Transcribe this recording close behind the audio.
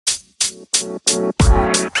Hello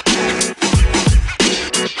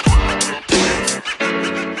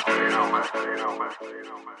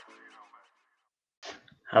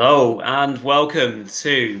and welcome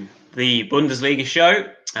to the Bundesliga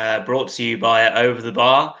show, brought to you by Over the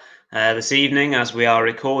Bar. This evening, as we are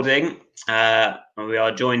recording, we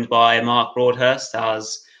are joined by Mark Broadhurst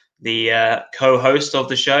as the co-host of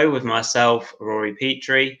the show with myself, Rory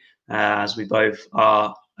Petrie, as we both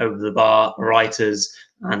are Over the Bar writers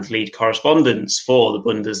and lead correspondents for the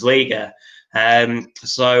Bundesliga.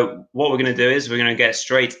 So what we're going to do is we're going to get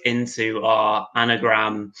straight into our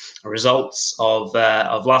anagram results of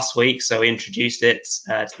last week. So we introduced it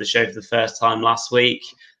to the show for the first time last week,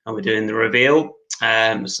 and we're doing the reveal.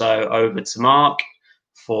 So over to Mark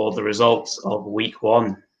for the results of week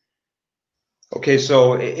one. Okay,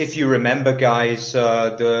 so if you remember, guys,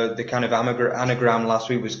 the kind of anagram last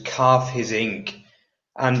week was carve his ink.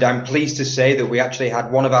 And I'm pleased to say that we actually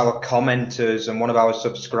had one of our commenters and one of our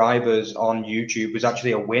subscribers on YouTube was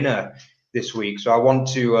actually a winner this week. So I want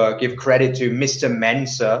to give credit to Mr.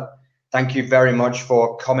 Mensa. Thank you very much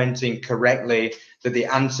for commenting correctly that the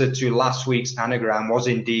answer to last week's anagram was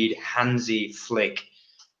indeed Hansi Flick.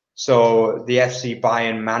 So the FC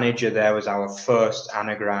Bayern manager there was our first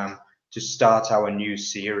anagram to start our new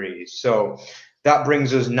series. So that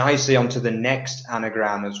brings us nicely onto the next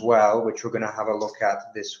anagram as well, which we're going to have a look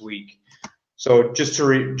at this week. So just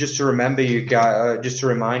to remember you guys, just to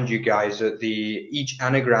remind you guys that each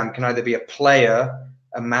anagram can either be a player,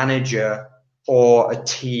 a manager, or a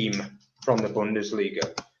team from the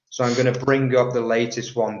Bundesliga. So I'm going to bring up the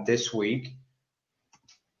latest one this week.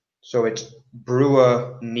 So it's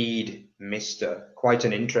Brewer Need Mister. Quite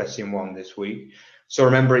an interesting one this week. So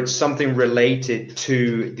remember, it's something related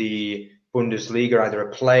to the Bundesliga, either a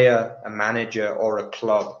player, a manager, or a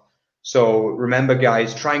club. So remember,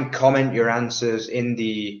 guys, try and comment your answers in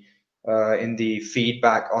the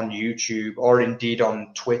feedback on YouTube, or indeed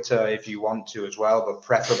on Twitter if you want to as well, but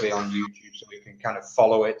preferably on YouTube so we can kind of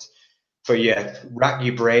follow it. But yeah, rack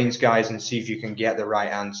your brains, guys, and see if you can get the right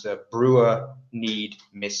answer. Brewer Need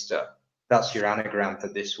Mister. That's your anagram for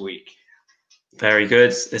this week. Very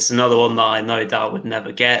good. It's another one that I no doubt would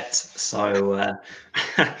never get. So,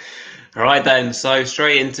 all right then. So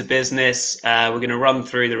straight into business. We're going to run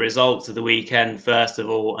through the results of the weekend first of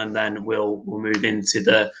all, and then we'll move into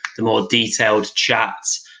the more detailed chat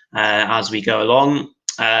as we go along.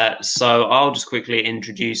 So I'll just quickly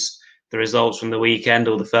introduce the results from the weekend,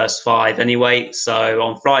 or the first five anyway. So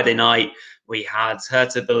on Friday night, we had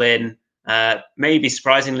Hertha Berlin, maybe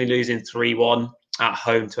surprisingly losing 3-1 at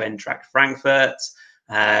home to Eintracht Frankfurt.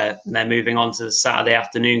 And then moving on to the Saturday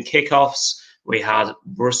afternoon kickoffs, we had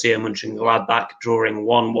Borussia Mönchengladbach drawing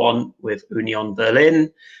 1-1 with Union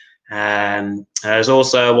Berlin. There's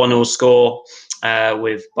also a 1-0 score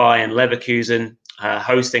with Bayern Leverkusen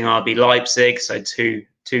hosting RB Leipzig. So two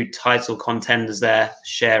title contenders there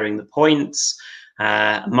sharing the points.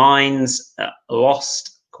 Mainz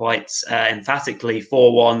lost quite emphatically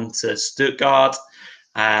 4-1 to Stuttgart.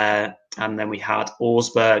 And then we had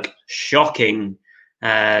Augsburg shocking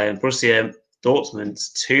Borussia Dortmund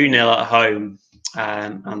 2-0 at home.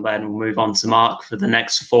 And then we'll move on to Mark for the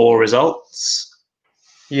next four results.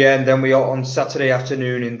 Yeah, and then we on Saturday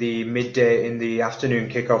afternoon in the afternoon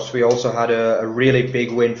kickoffs, we also had a really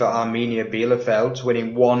big win for Arminia Bielefeld,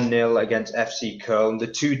 winning 1-0 against FC Köln, the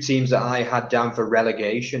two teams that I had down for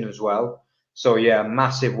relegation as well. So yeah,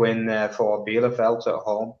 massive win there for Bielefeld at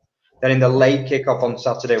home. Then in the late kickoff on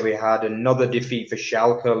Saturday, we had another defeat for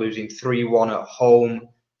Schalke, losing 3-1 at home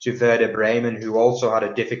to Werder Bremen, who also had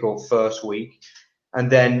a difficult first week. And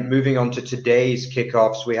then moving on to today's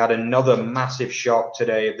kickoffs, we had another massive shock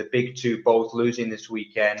today of the big two both losing this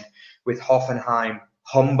weekend, with Hoffenheim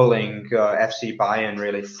humbling FC Bayern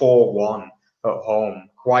really 4-1 at home.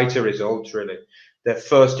 Quite a result, really. Their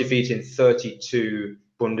first defeat in 32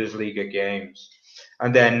 Bundesliga games.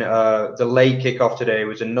 And then the late kickoff today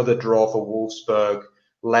was another draw for Wolfsburg,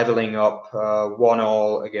 leveling up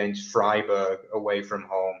 1-1 against Freiburg away from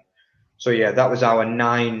home. So yeah, that was our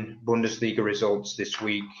 9 Bundesliga results this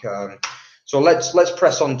week. So let's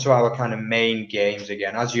press on to our kind of main games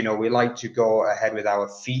again. As you know, we like to go ahead with our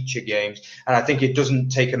feature games, and I think it doesn't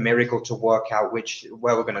take a miracle to work out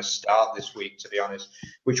where we're going to start this week, to be honest,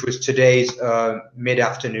 which was today's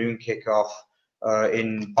mid-afternoon kickoff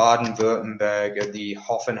in Baden-Württemberg at the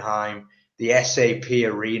Hoffenheim, the SAP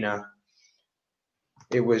Arena.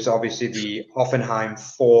 It was obviously the Hoffenheim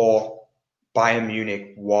 4, Bayern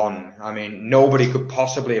Munich 1. I mean, nobody could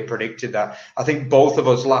possibly have predicted that. I think both of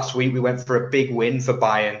us last week, we went for a big win for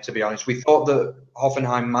Bayern, to be honest. We thought that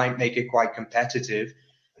Hoffenheim might make it quite competitive,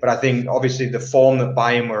 but I think obviously the form that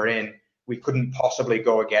Bayern were in, we couldn't possibly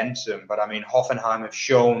go against them. But I mean, Hoffenheim have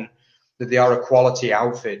shown that they are a quality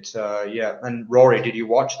outfit. Yeah. And Rory, did you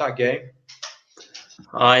watch that game?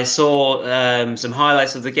 I saw some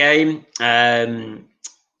highlights of the game.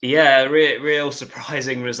 Yeah, real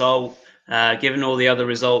surprising result. Given all the other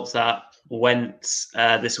results that went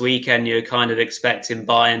this weekend, you're kind of expecting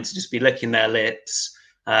Bayern to just be licking their lips,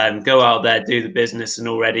 go out there, do the business, and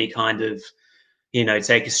already kind of,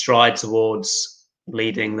 take a stride towards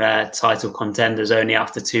leading their title contenders only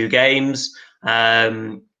after 2 games.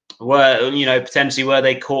 Potentially were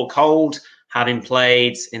they caught cold, having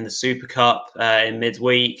played in the Super Cup in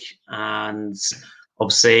midweek, and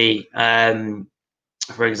obviously,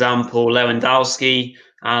 for example, Lewandowski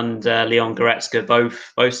and Leon Goretzka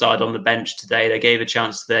both started on the bench today. They gave a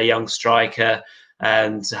chance to their young striker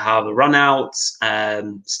to have a run out.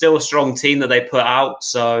 Still a strong team that they put out,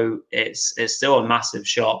 so it's still a massive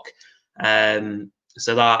shock.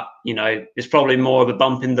 So that, is probably more of a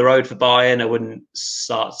bump in the road for Bayern. I wouldn't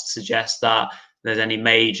start to suggest that there's any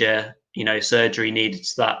major, surgery needed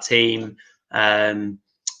to that team.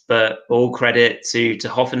 But all credit to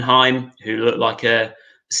Hoffenheim, who look like a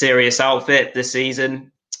serious outfit this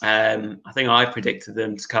season. I think I predicted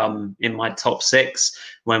them to come in my top 6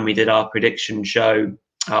 when we did our prediction show,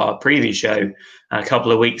 our preview show a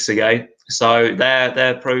couple of weeks ago. So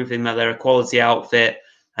they're proving that they're a quality outfit.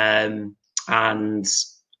 And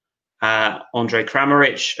Andre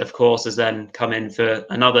Kramaric, of course, has then come in for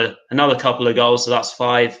another couple of goals. So that's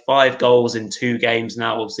five goals in 2 games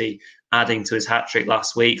now, obviously adding to his hat-trick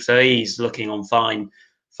last week. So he's looking on fine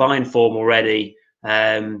form already.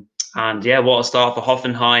 And yeah, what a start for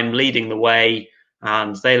Hoffenheim, leading the way,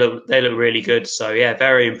 and they look really good. So yeah,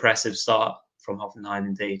 very impressive start from Hoffenheim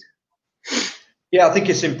indeed. Yeah, I think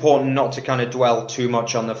it's important not to kind of dwell too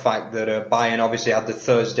much on the fact that Bayern obviously had the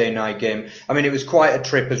Thursday night game. I mean, it was quite a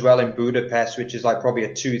trip as well in Budapest, which is like probably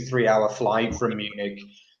a 2-3 hour flight from Munich.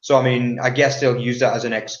 So, I mean, I guess they'll use that as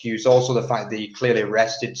an excuse. Also, the fact that he clearly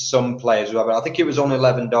rested some players as well. But I think it was only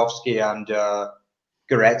Lewandowski and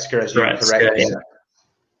Goretzka, as you correctly said.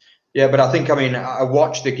 Yeah, but I think, I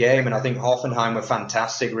watched the game and I think Hoffenheim were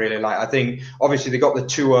fantastic, really. Like, I think obviously they got the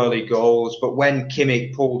 2 early goals, but when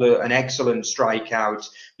Kimmich pulled an excellent strike out,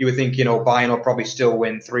 you were thinking, Bayern will probably still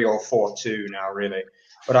win 3 or 4-2 now, really.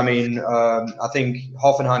 But I think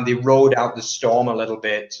Hoffenheim, they rode out the storm a little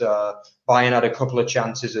bit. Bayern had a couple of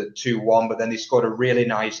chances at 2-1, but then they scored a really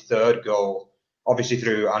nice 3rd goal, obviously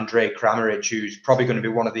through Andre Kramaric, who's probably going to be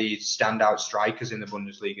one of the standout strikers in the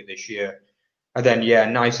Bundesliga this year. And then, yeah,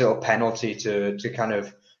 nice little penalty to kind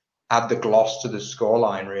of add the gloss to the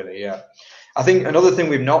scoreline, really, yeah. I think another thing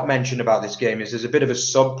we've not mentioned about this game is there's a bit of a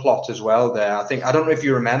subplot as well there. I don't know if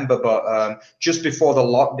you remember, but just before the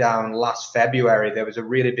lockdown last February, there was a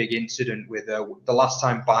really big incident with the last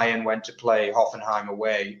time Bayern went to play Hoffenheim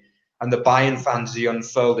away. And the Bayern fans, they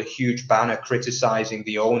unfurled a huge banner criticizing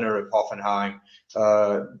the owner of Hoffenheim,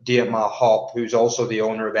 Dietmar Hopp, who's also the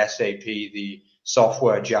owner of SAP, the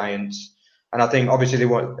software giant. And I think obviously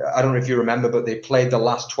I don't know if you remember, but they played the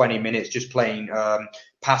last 20 minutes just playing,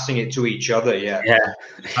 passing it to each other. Yeah.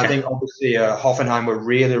 I think obviously Hoffenheim were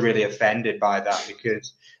really, really offended by that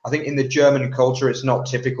because I think in the German culture, it's not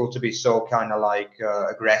typical to be so kind of like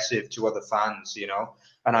aggressive to other fans,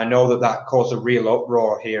 And I know that caused a real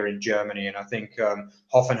uproar here in Germany. And I think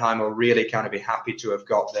Hoffenheim will really kind of be happy to have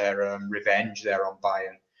got their revenge there on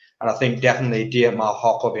Bayern. And I think definitely Dietmar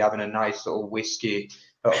Hopp will be having a nice little whiskey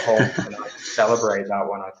at home and celebrate that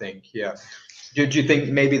one, I think. Yeah. Do you think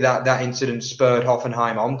maybe that incident spurred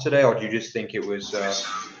Hoffenheim on today, or do you just think it was the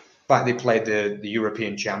fact they played the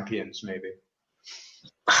European champions, maybe?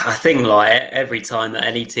 I think like every time that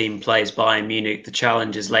any team plays Bayern Munich, the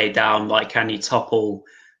challenge is laid down. Like, can you topple?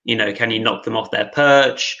 Can you knock them off their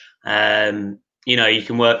perch? You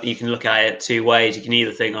can look at it 2 ways. You can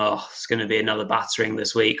either think, it's going to be another battering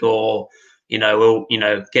this week, or we'll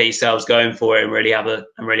get yourselves going for it and really have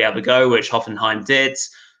a go, which Hoffenheim did.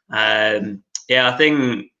 I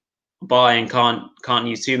think Bayern can't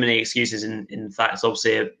use too many excuses. In fact, it's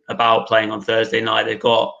obviously about playing on Thursday night. They've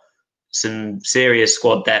got some serious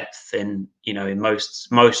squad depth in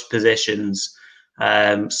most positions.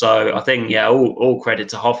 So I think all credit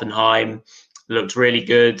to Hoffenheim. Looked really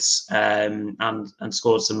good and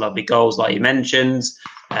scored some lovely goals, like you mentioned.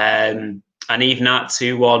 And even at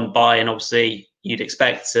 2-1 Bayern, obviously, you'd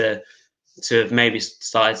expect to have maybe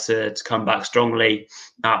started to come back strongly.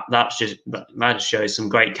 That just shows some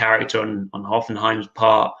great character on Hoffenheim's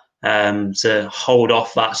part to hold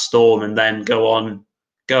off that storm and then go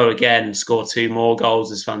again, score 2 more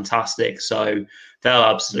goals is fantastic. So they'll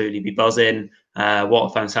absolutely be buzzing. What a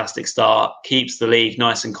fantastic start. Keeps the league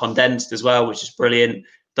nice and condensed as well, which is brilliant.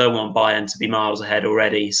 Don't want Bayern to be miles ahead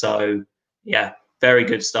already. So, yeah, very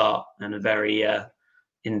good start and a very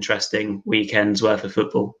interesting weekend's worth of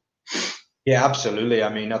football. Yeah, absolutely.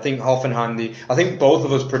 I mean, I think Hoffenheim. I think both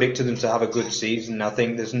of us predicted them to have a good season. I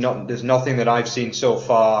think there's nothing that I've seen so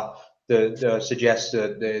far that suggests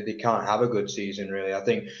that they can't have a good season. Really, I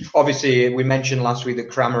think obviously we mentioned last week that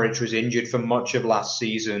Kramaric was injured for much of last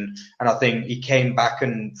season, and I think he came back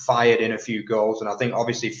and fired in a few goals. And I think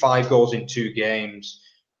obviously 5 goals in 2 games.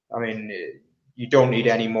 I mean, you don't need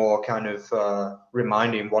any more kind of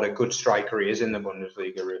reminding what a good striker he is in the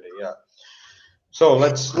Bundesliga. Really, yeah. So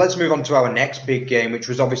let's move on to our next big game, which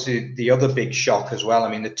was obviously the other big shock as well.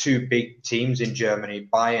 I mean, the two big teams in Germany,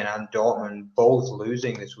 Bayern and Dortmund, both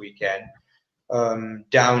losing this weekend.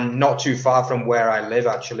 Down not too far from where I live,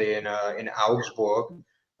 actually, in Augsburg.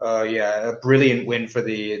 Yeah, a brilliant win for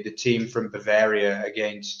the team from Bavaria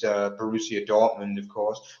against Borussia Dortmund, of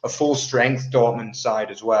course. A full strength Dortmund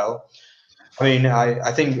side as well. I mean,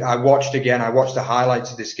 I think I watched the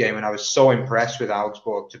highlights of this game, and I was so impressed with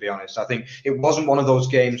Augsburg, to be honest. I think it wasn't one of those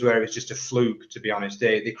games where it was just a fluke, to be honest.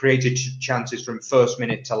 They created chances from first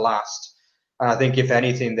minute to last. And I think, if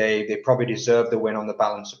anything, they probably deserved the win on the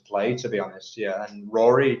balance of play, to be honest. Yeah. And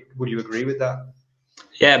Rory, would you agree with that?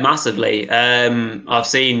 Yeah, massively. I've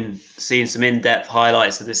seen some in-depth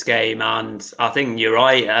highlights of this game, and I think you're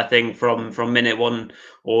right. I think from minute one,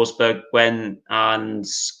 Augsburg went and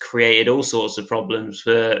created all sorts of problems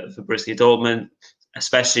for Borussia Dortmund,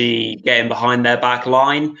 especially getting behind their back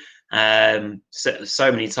line.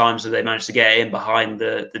 So many times that they managed to get in behind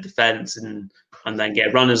the defence and then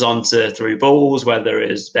get runners onto through balls, whether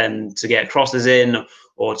it's been to get crosses in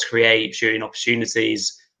or to create shooting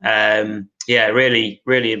opportunities. Yeah, really,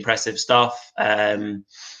 really impressive stuff.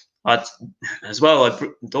 As well,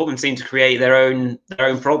 Dortmund seem to create their own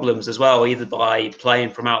problems as well, either by playing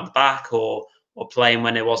from out the back or playing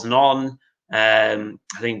when it wasn't on. I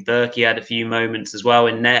think Berkey had a few moments as well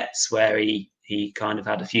in nets where he kind of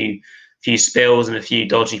had a few spills and a few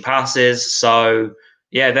dodgy passes. So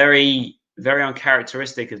yeah, very, very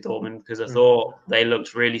uncharacteristic of Dortmund, because I thought they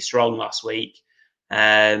looked really strong last week.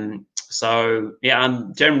 So yeah,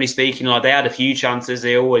 and generally speaking, like, they had a few chances.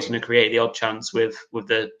 They're always going to create the odd chance with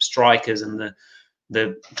the strikers and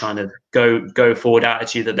the kind of go forward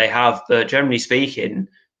attitude that they have. But generally speaking,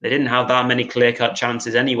 they didn't have that many clear cut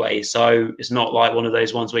chances anyway. So it's not like one of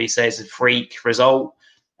those ones where you say it's a freak result.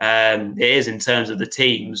 It is in terms of the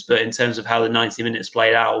teams, but in terms of how the 90 minutes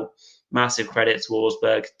played out, massive credit to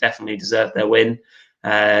Augsburg. Definitely deserved their win.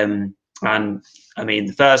 And I mean,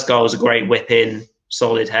 the first goal was a great whip in,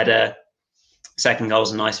 solid header. Second goal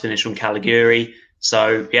was a nice finish from Caligiuri.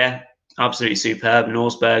 So yeah, absolutely superb. And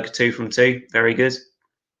Augsburg, 2 from 2, very good.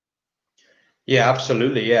 Yeah,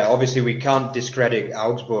 absolutely. Yeah, obviously we can't discredit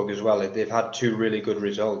Augsburg as well. They've had 2 really good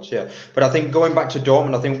results. Yeah, but I think going back to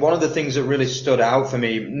Dortmund, I think one of the things that really stood out for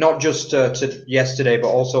me, not just to yesterday, but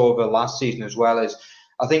also over last season as well, is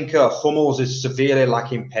I think Hummels is severely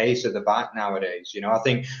lacking pace at the back nowadays. You know, I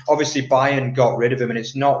think obviously Bayern got rid of him, and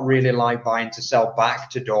it's not really like Bayern to sell back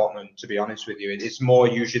to Dortmund, to be honest with you. It's more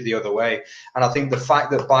usually the other way. And I think the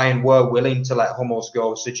fact that Bayern were willing to let Hummels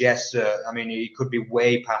go suggests, I mean, he could be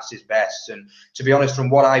way past his best. And to be honest,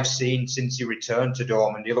 from what I've seen since he returned to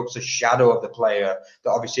Dortmund, he looks a shadow of the player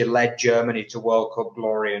that obviously led Germany to World Cup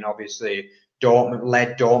glory, and obviously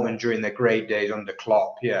led Dortmund during their great days under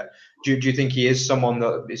Klopp. Yeah. Do you think he is someone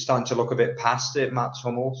that is starting to look a bit past it, Mats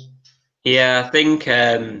Hummels? Yeah, I think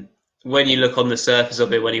when you look on the surface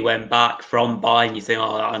of it, when he went back from Bayern, you think,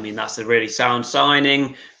 oh, I mean, that's a really sound signing.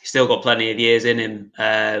 He's still got plenty of years in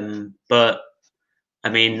him. But I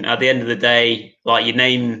mean, at the end of the day, like, your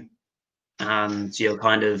name and your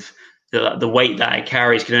kind of the weight that it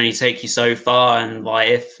carries can only take you so far. And like,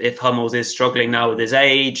 if Hummels is struggling now with his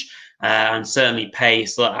age, and certainly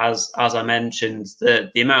pace, as I mentioned, the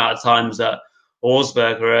amount of times that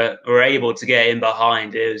Augsburg were able to get in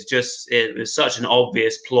behind, it was such an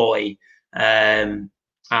obvious ploy. And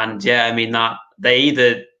yeah, I mean, that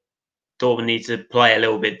Dortmund need to play a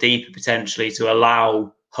little bit deeper potentially to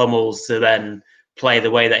allow Hummels to then play the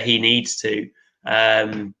way that he needs to,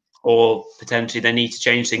 or potentially they need to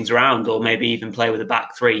change things around, or maybe even play with a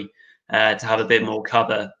back 3 to have a bit more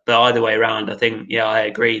cover. But either way around, I think, yeah, I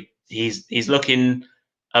agree. He's looking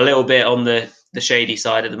a little bit on the shady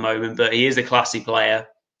side at the moment, but he is a classy player.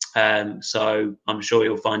 So I'm sure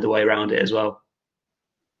he'll find a way around it as well.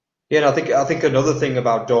 Yeah, and I think another thing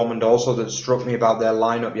about Dortmund also that struck me about their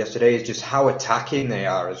lineup yesterday is just how attacking they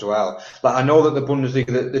are as well. Like, I know that the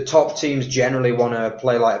Bundesliga, the top teams generally want to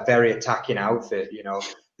play like a very attacking outfit. You know,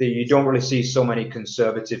 You don't really see so many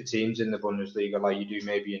conservative teams in the Bundesliga like you do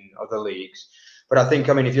maybe in other leagues. But I think,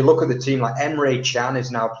 I mean, if you look at the team, like Emre Can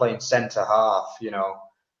is now playing centre half, you know.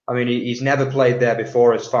 I mean, he's never played there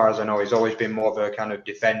before, as far as I know. He's always been more of a kind of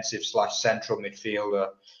defensive / central midfielder.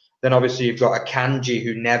 Then obviously you've got Akanji,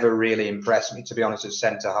 who never really impressed me, to be honest, as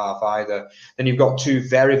centre half either. Then you've got two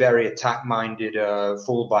very, very attack-minded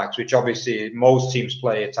fullbacks, which obviously most teams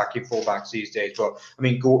play attacking fullbacks these days. But I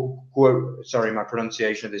mean, sorry, my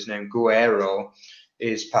pronunciation of his name, Guerrero,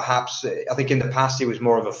 is perhaps, I think in the past he was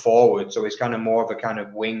more of a forward, so he's kind of more of a kind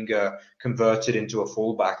of winger converted into a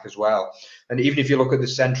fullback as well. And even if you look at the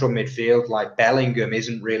central midfield, like Bellingham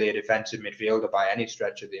isn't really a defensive midfielder by any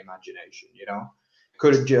stretch of the imagination, you know.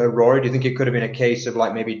 Rory, do you think it could have been a case of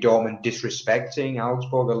like maybe Dortmund disrespecting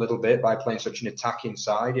Augsburg a little bit by playing such an attacking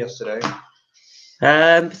side yesterday?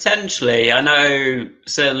 Potentially. I know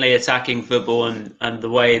certainly attacking football and the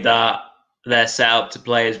way that they're set up to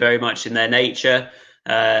play is very much in their nature.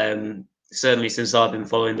 Certainly since I've been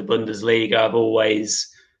following the Bundesliga, I've always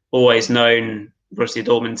known Borussia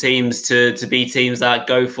Dortmund teams to be teams that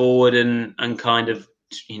go forward and kind of,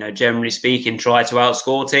 you know, generally speaking, try to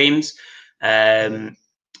outscore teams.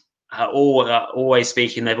 Always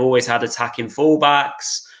speaking, they've always had attacking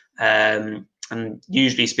fullbacks, and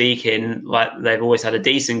usually speaking, like they've always had a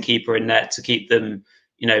decent keeper in net to keep them,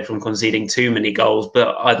 you know, from conceding too many goals.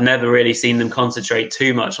 But I've never really seen them concentrate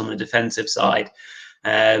too much on the defensive side.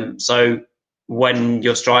 So when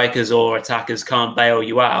your strikers or attackers can't bail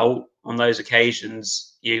you out on those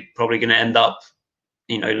occasions, you're probably going to end up,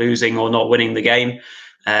 you know, losing or not winning the game.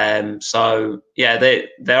 So yeah, they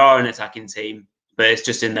are an attacking team, but it's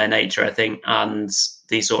just in their nature, I think, and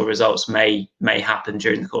these sort of results may happen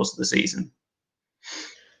during the course of the season.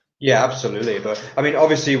 Yeah, absolutely. But I mean,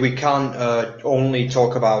 obviously, we can't only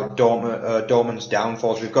talk about Dortmund's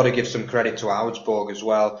downfalls. We've got to give some credit to Augsburg as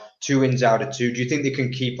well. 2 wins out of 2. Do you think they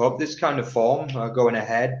can keep up this kind of form going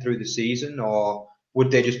ahead through the season, or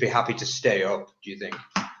would they just be happy to stay up, do you think?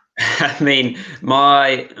 I mean,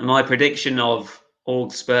 my prediction of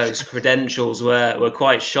Augsburg's credentials were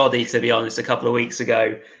quite shoddy, to be honest, a couple of weeks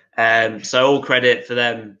ago. So all credit for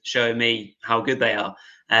them showing me how good they are.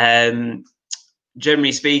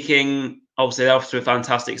 Generally speaking, obviously they're off to a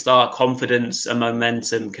fantastic start. Confidence and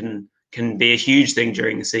momentum can be a huge thing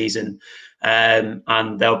during the season,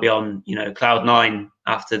 and they'll be on, you know, cloud 9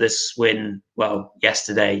 after this win. Well,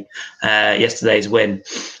 yesterday's win.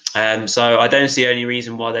 So I don't see any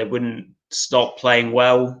reason why they wouldn't stop playing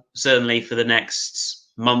well. Certainly for the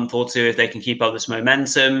next month or two, if they can keep up this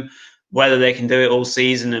momentum. Whether they can do it all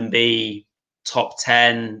season and be top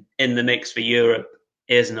 10 in the mix for Europe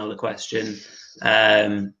is another question.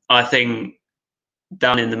 I think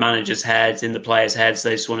down in the manager's heads, in the players' heads,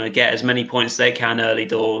 they just want to get as many points as they can early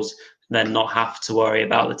doors, then not have to worry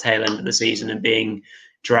about the tail end of the season and being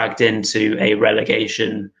dragged into a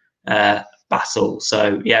relegation battle.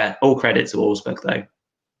 So yeah, all credit to Augsburg though.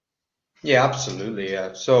 Yeah, absolutely.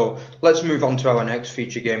 Yeah. So let's move on to our next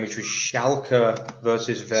feature game, which was Schalke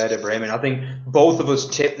versus Werder Bremen. I think both of us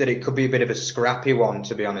tipped that it could be a bit of a scrappy one,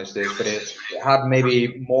 to be honest, but it had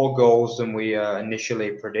maybe more goals than we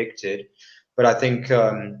initially predicted. But I think,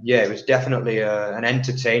 it was definitely an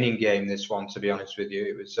entertaining game, this one, to be honest with you.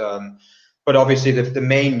 It was, but obviously the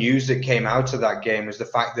main news that came out of that game was the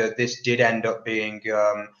fact that this did end up being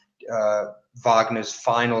Wagner's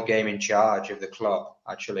final game in charge of the club,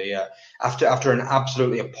 actually. After an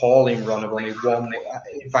absolutely appalling run of only one,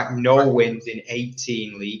 in fact, no wins in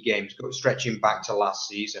 18 league games, stretching back to last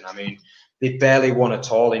season. I mean, they barely won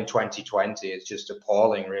at all in 2020. It's just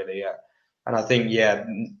appalling, really. And I think,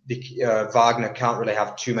 Wagner can't really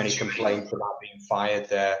have too many complaints about being fired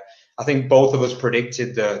there. I think both of us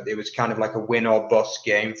predicted that it was kind of like a win or bust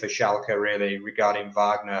game for Schalke, really, regarding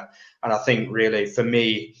Wagner. And I think, really, for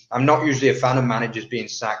me, I'm not usually a fan of managers being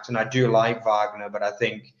sacked, and I do like Wagner, but I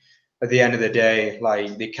think at the end of the day,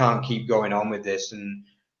 like, they can't keep going on with this. And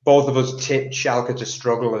both of us tipped Schalke to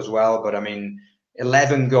struggle as well. But I mean,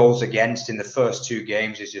 11 goals against in the first 2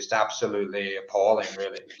 games is just absolutely appalling,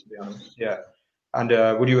 really, to be honest. Yeah. And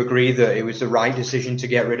would you agree that it was the right decision to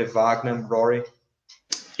get rid of Wagner, Rory?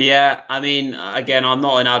 Yeah, I mean, again, I'm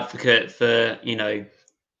not an advocate for, you know,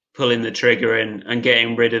 pulling the trigger and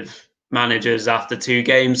getting rid of managers after 2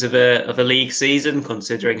 games of a league season,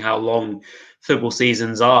 considering how long football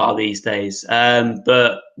seasons are these days.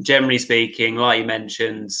 But generally speaking, like you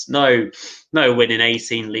mentioned, no win in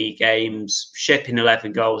 18 league games, shipping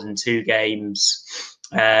 11 goals in 2 games.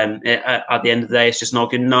 At the end of the day, it's just not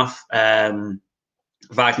good enough.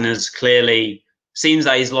 Wagner's clearly seems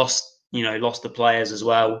that he's lost the players as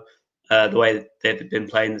well. the way they've been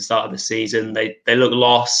playing the start of the season. They look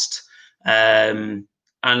lost, and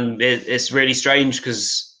it's really strange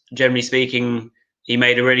because generally speaking, he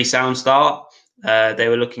made a really sound start. They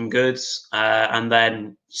were looking good, and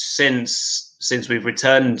then since we've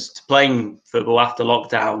returned to playing football after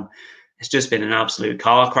lockdown, it's just been an absolute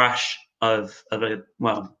car crash of a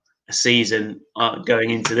season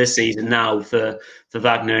going into this season now for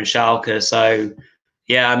Wagner and Schalke. So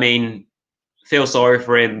yeah, I mean, feel sorry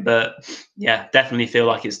for him, but yeah, definitely feel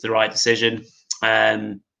like it's the right decision.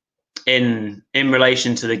 In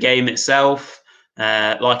relation to the game itself,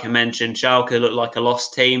 like I mentioned, Schalke looked like a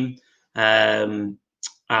lost team, and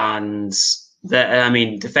I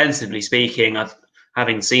mean, defensively speaking,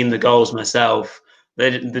 having seen the goals myself,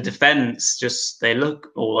 the defense they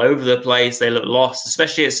look all over the place. They look lost,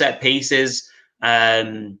 especially at set pieces.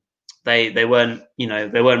 They weren't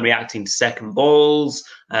reacting to second balls.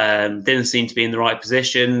 Didn't seem to be in the right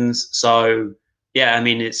positions. So yeah, I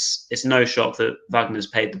mean, it's no shock that Wagner's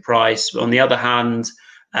paid the price. But on the other hand,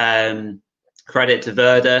 credit to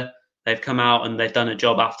Werder. They've come out and they've done a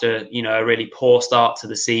job after a really poor start to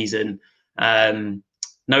the season.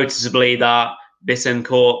 Noticeably that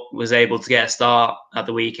Bittencourt was able to get a start at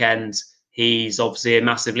the weekend. He's obviously a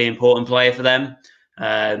massively important player for them.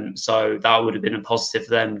 So that would have been a positive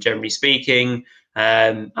for them, generally speaking.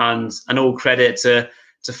 And all credit to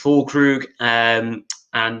Füllkrug and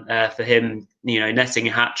for him, netting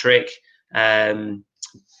a hat trick.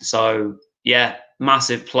 So yeah,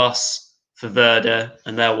 massive plus for Werder,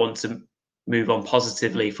 and they'll want to move on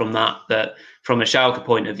positively from that. But from a Schalke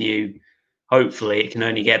point of view, hopefully it can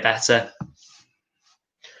only get better.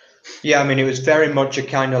 Yeah, I mean, it was very much a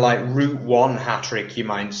kind of like Route 1 hat-trick, you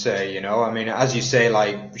might say, I mean, as you say,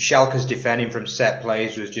 like, Schalke's defending from set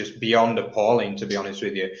plays was just beyond appalling, to be honest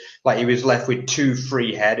with you. Like, he was left with 2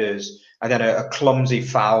 free headers and then a clumsy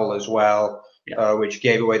foul as well, which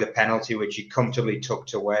gave away the penalty, which he comfortably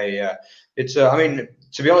tucked away. Yeah. It's, I mean,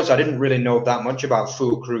 to be honest, I didn't really know that much about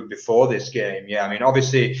Füllkrug before this game. Yeah, I mean,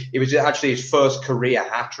 obviously, it was actually his first career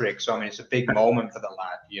hat-trick, so, I mean, it's a big moment for the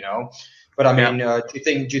lad, But I mean, do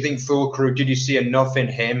you think Füllkrug, did you see enough in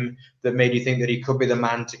him that made you think that he could be the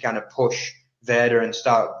man to kind of push Werder and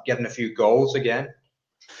start getting a few goals again?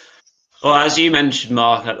 Well, as you mentioned,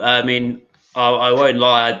 Mark, I mean, I won't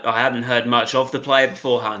lie, I hadn't heard much of the player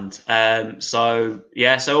beforehand. So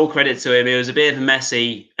all credit to him. It was a bit of a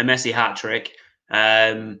messy hat trick,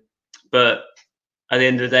 but at the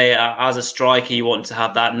end of the day, as a striker, you want to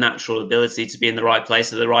have that natural ability to be in the right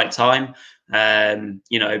place at the right time.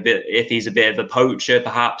 If he's a bit of a poacher,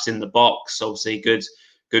 perhaps in the box, obviously good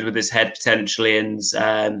with his head potentially, and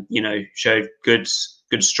showed good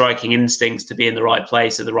striking instincts to be in the right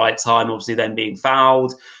place at the right time. Obviously, then being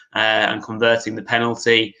fouled and converting the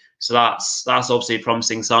penalty. So that's obviously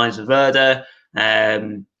promising signs for Werder.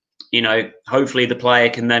 Hopefully the player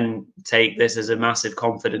can then take this as a massive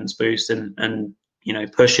confidence boost and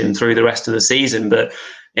push him through the rest of the season. But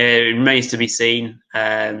it remains to be seen.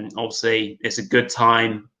 Obviously, it's a good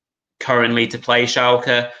time currently to play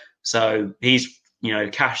Schalke. So he's,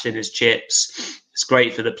 cashed in his chips. It's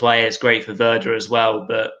great for the player. It's great for Werder as well.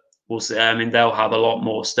 But we'll see. I mean, they'll have a lot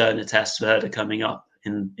more sterner tests for Werder coming up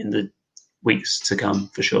in the weeks to come,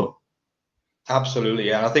 for sure. Absolutely,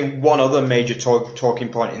 yeah. I think one other major talking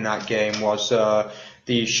point in that game was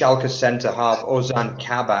the Schalke centre half, Ozan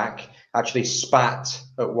Kabak, actually spat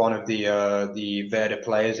at one of the Werder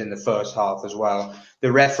players in the first half as well.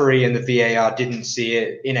 The referee and the VAR didn't see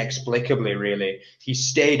it inexplicably, really. He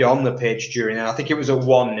stayed on the pitch during it. I think it was at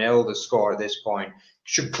 1-0, the score at this point.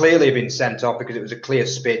 Should clearly have been sent off because it was a clear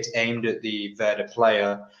spit aimed at the Werder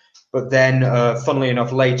player. But then, funnily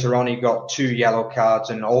enough, later on, he got 2 yellow cards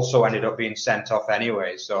and also ended up being sent off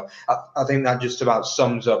anyway. So I think that just about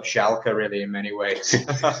sums up Schalke, really, in many ways.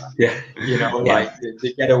 Like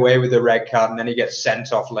they get away with the red card and then he gets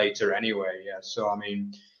sent off later anyway. Yeah. So, I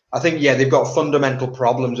mean, I think, they've got fundamental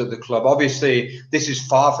problems at the club. Obviously, this is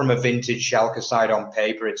far from a vintage Schalke side on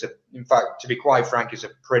paper. In fact, to be quite frank, it's a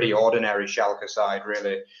pretty ordinary Schalke side,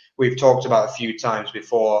 really. We've talked about a few times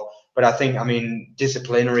before. But I think,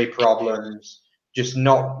 disciplinary problems, just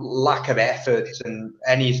not lack of effort and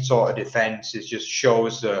any sort of defence, it just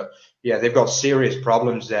shows that, they've got serious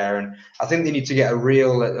problems there. And I think they need to get a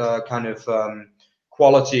real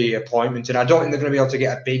quality appointment. And I don't think they're going to be able to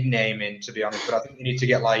get a big name in, to be honest, but I think they need to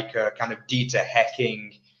get like a kind of Dieter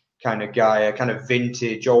Hecking kind of guy, a kind of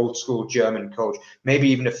vintage, old school German coach, maybe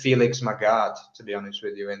even a Felix Magath, to be honest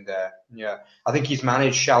with you, in there. Yeah, I think he's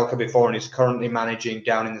managed Schalke before and he's currently managing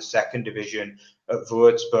down in the second division at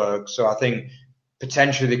Würzburg. So I think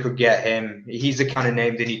potentially they could get him. He's the kind of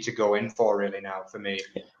name they need to go in for, really, now, for me.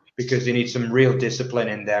 because they need some real discipline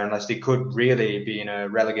in there, unless they could really be in a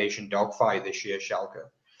relegation dogfight this year, Schalke.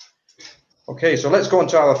 Okay, so let's go on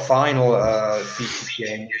to our final featured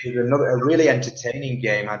game, which is a really entertaining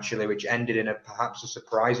game, actually, which ended in perhaps a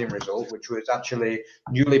surprising result, which was actually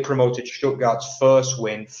newly promoted Stuttgart's first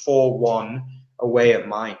win, 4-1 away at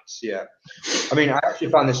Mainz. Yeah, I mean, I actually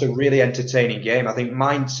found this a really entertaining game. I think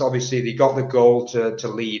Mainz, obviously, they got the goal to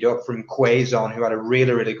lead up from Quaison, who had a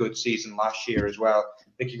really, really good season last year as well.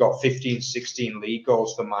 I think he got 15, 16 league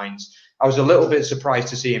goals for Mainz. I was a little bit surprised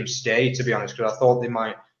to see him stay, to be honest, because I thought they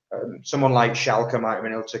might. Someone like Schalke might have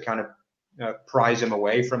been able to kind of prize him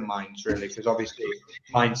away from Mainz, really, because obviously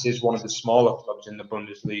Mainz is one of the smaller clubs in the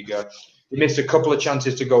Bundesliga. They missed a couple of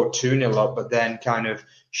chances to go 2-0 up, but then kind of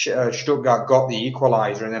Stuttgart got the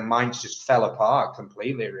equaliser, and then Mainz just fell apart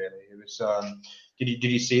completely, really. It was. Did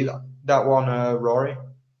you see that one, Rory?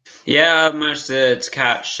 Yeah, I managed to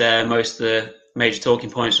catch most of the major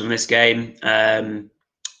talking points from this game.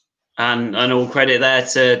 And all credit there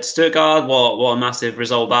to Stuttgart. What a massive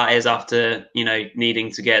result that is after,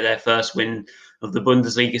 needing to get their first win of the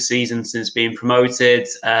Bundesliga season since being promoted.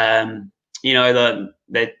 They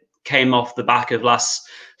came off the back of last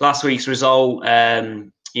week's result, a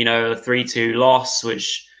 3-2 loss,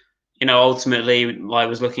 which, ultimately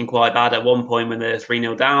was looking quite bad at one point when they were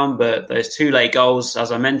 3-0 down. But those two late goals,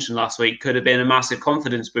 as I mentioned last week, could have been a massive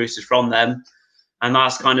confidence booster from them. And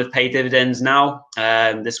that's kind of paid dividends now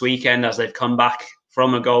this weekend, as they've come back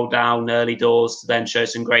from a goal down early doors to then show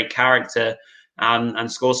some great character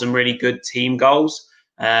and score some really good team goals.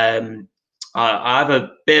 I have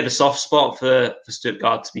a bit of a soft spot for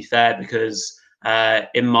Stuttgart, to be fair, because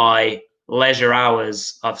in my leisure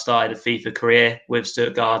hours, I've started a FIFA career with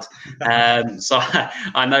Stuttgart. So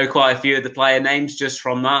I know quite a few of the player names just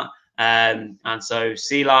from that. And so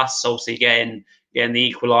Silas, obviously getting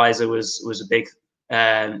the equaliser was a big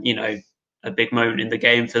a big moment in the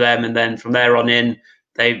game for them. And then from there on in,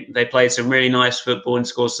 they played some really nice football and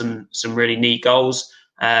scored some really neat goals.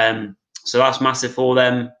 So that's massive for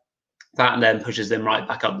them. That then pushes them right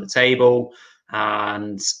back up the table.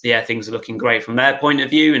 And yeah, things are looking great from their point of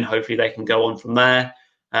view, and hopefully they can go on from there.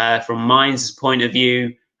 From Mainz's point of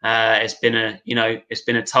view, it's been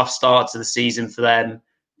a tough start to the season for them.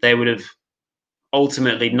 They would have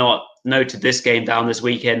ultimately not noted this game down this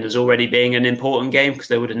weekend as already being an important game, because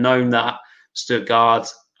they would have known that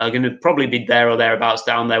Stuttgart are going to probably be there or thereabouts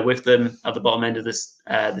down there with them at the bottom end of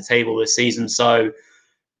the table this season. So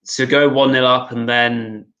to go 1-0 up and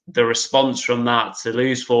then the response from that to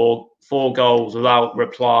lose four goals without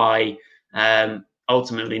reply,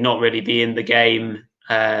 ultimately not really be in the game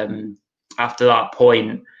after that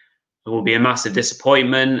point, it will be a massive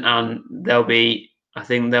disappointment, and I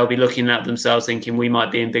think they'll be looking at themselves thinking we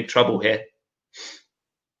might be in big trouble here.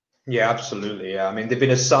 Yeah, absolutely. Yeah. I mean, they've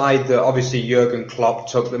been a side that obviously Jurgen Klopp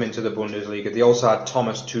took them into the Bundesliga. They also had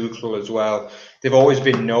Thomas Tuchel as well. They've always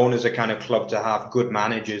been known as a kind of club to have good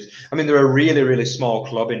managers. I mean, they're a really, really small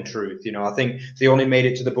club in truth. I think they only made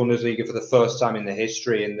it to the Bundesliga for the first time in the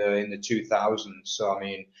history in the 2000s. So, I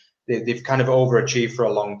mean, they've kind of overachieved for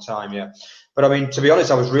a long time. Yeah. But I mean, to be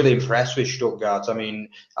honest, I was really impressed with Stuttgart. I mean,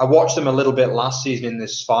 I watched them a little bit last season in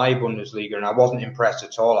this SPI Bundesliga, and I wasn't impressed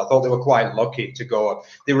at all. I thought they were quite lucky to go up.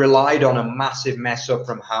 They relied on a massive mess up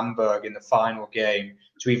from Hamburg in the final game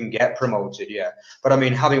to even get promoted, yeah. But I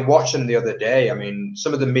mean, having watched them the other day, I mean,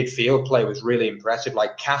 some of the midfield play was really impressive.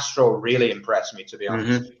 Like Castro really impressed me, to be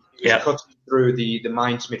honest. Mm-hmm. He was cutting through the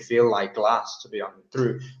Mainz midfield like glass, to be honest,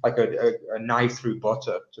 through like a knife through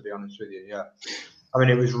butter, to be honest with you, yeah. I mean,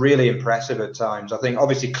 it was really impressive at times. I think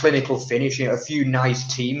obviously clinical finishing, a few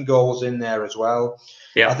nice team goals in there as well.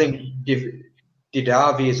 Yeah. I think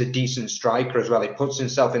Didavi is a decent striker as well. He puts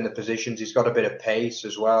himself in the positions. He's got a bit of pace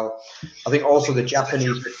as well. I think also the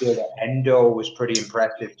Japanese midfielder Endo was pretty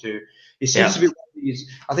impressive too. He seems to be one of these.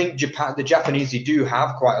 I think the Japanese, they do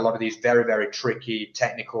have quite a lot of these very, very tricky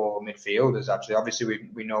technical midfielders. Actually, obviously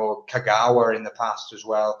we know Kagawa in the past as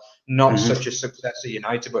well. Not such a success at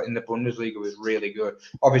United, but in the Bundesliga was really good.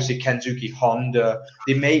 Obviously Kensuke Honda.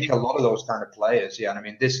 They make a lot of those kind of players. Yeah, and I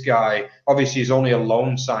mean this guy obviously is only a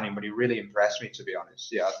loan signing, but he really impressed me, to be honest.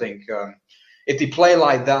 Yeah, I think if they play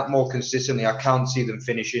like that more consistently, I can't see them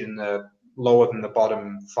finishing in the lower than the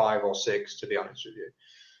bottom 5 or 6, to be honest with you.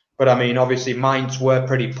 But I mean, obviously, Mainz were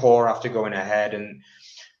pretty poor after going ahead, and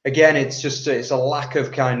again, it's a lack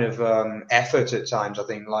of kind of effort at times. I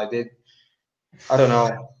think I don't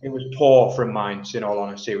know, it was poor from Mainz. In all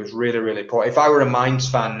honesty, it was really, really poor. If I were a Mainz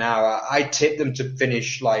fan now, I'd tip them to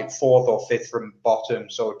finish like 4th or 5th from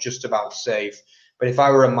bottom, so just about safe. But if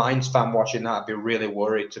I were a Mainz fan watching that, I'd be really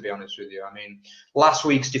worried, to be honest with you. I mean, last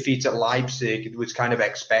week's defeat at Leipzig was kind of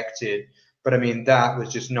expected, but I mean, that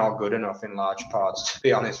was just not good enough in large parts, to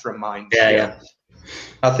be honest, from Mainz. Yeah.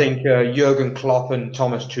 I think Jurgen Klopp and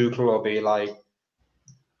Thomas Tuchel will be like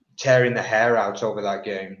tearing the hair out over that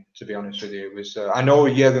game, to be honest with you. It was, I know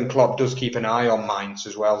Jurgen Klopp does keep an eye on Mainz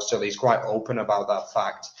as well, so he's quite open about that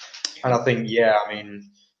fact. And I think, yeah, I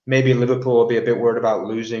mean, maybe Liverpool will be a bit worried about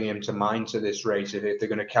losing him to Mainz at this rate if they're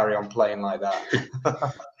going to carry on playing like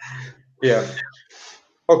that. Yeah.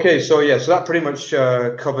 Okay, so yeah, so that pretty much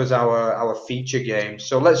covers our feature games.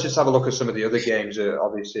 So let's just have a look at some of the other games,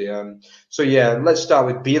 obviously. So yeah, let's start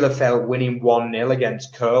with Bielefeld winning 1-0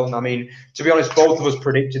 against Köln. I mean, to be honest, both of us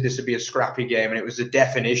predicted this would be a scrappy game, and it was the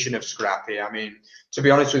definition of scrappy. I mean, to be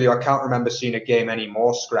honest with you, I can't remember seeing a game any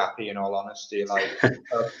more scrappy, in all honesty. Like,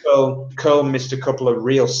 Köln missed a couple of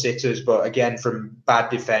real sitters, but again, from bad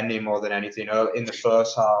defending more than anything in the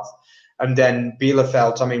first half. And then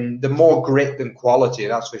Bielefeld, I mean, the more grit than quality,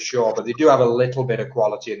 that's for sure. But they do have a little bit of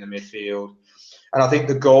quality in the midfield. And I think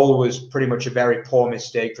the goal was pretty much a very poor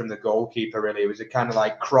mistake from the goalkeeper, really. It was a kind of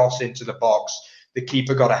like cross into the box. The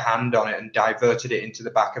keeper got a hand on it and diverted it into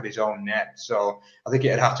the back of his own net. So I think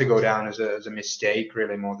it'd have to go down as a mistake,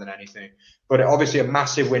 really, more than anything. But obviously a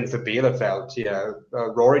massive win for Bielefeld. Yeah.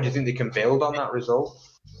 Rory, do you think they can build on that result?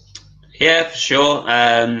 Yeah, for sure.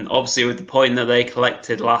 Obviously, with the point that they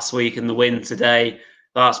collected last week and the win today,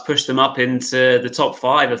 that's pushed them up into the top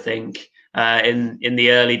 5, I think, in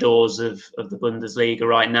the early doors of the Bundesliga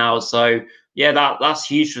right now. So yeah, that's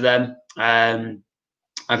huge for them.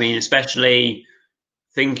 I mean, especially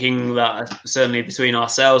thinking that certainly between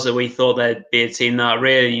ourselves that we thought there'd be a team that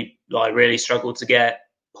really struggled to get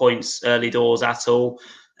points early doors at all.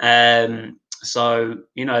 So,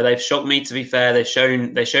 you know, they've shocked me, to be fair. They've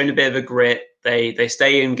shown a bit of a grit. They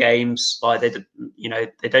stay in games. Like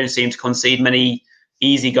they don't seem to concede many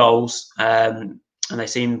easy goals, and they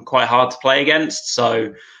seem quite hard to play against.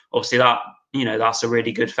 So obviously that's a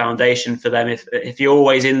really good foundation for them. If you're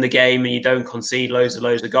always in the game and you don't concede loads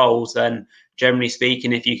of goals, then generally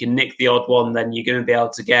speaking, if you can nick the odd one, then you're going to be able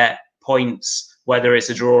to get points, whether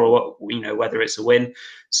it's a draw or whether it's a win.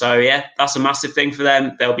 So yeah, that's a massive thing for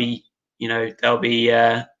them. They'll be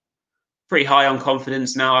pretty high on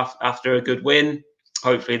confidence now after a good win.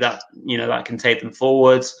 Hopefully that can take them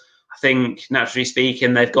forward. I think, naturally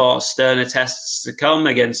speaking, they've got sterner tests to come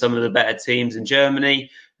against some of the better teams in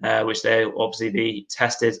Germany, which they'll obviously be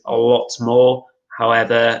tested a lot more.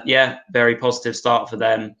 However, yeah, very positive start for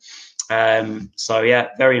them. So yeah,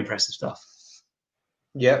 very impressive stuff.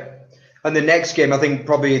 Yeah. And the next game, I think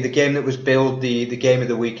probably the game that was billed the game of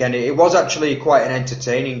the weekend, it was actually quite an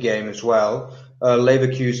entertaining game as well.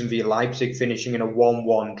 Leverkusen v Leipzig finishing in a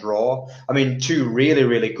 1-1 draw. I mean, 2 really,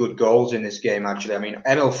 really good goals in this game, actually. I mean,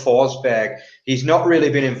 Emil Forsberg, he's not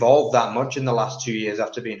really been involved that much in the last 2 years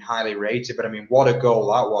after being highly rated. But I mean, what a goal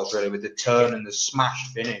that was, really, with the turn and the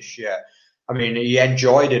smashed finish. Yeah. I mean, he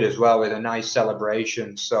enjoyed it as well with a nice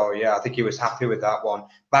celebration. So, yeah, I think he was happy with that one.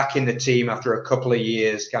 Back in the team after a couple of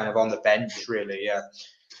years kind of on the bench, really, yeah.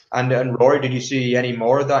 And Rory, did you see any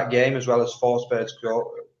more of that game as well as Forsberg's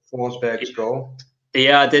goal?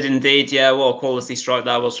 Yeah, I did indeed. Yeah, what a quality strike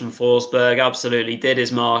that was from Forsberg. Absolutely did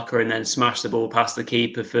his marker and then smashed the ball past the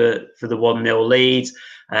keeper for the 1-0 lead.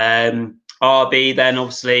 RB then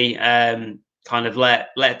obviously kind of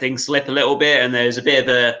let things slip a little bit, and there was a bit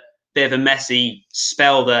of a messy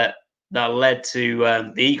spell that led to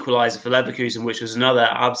the equaliser for Leverkusen, which was another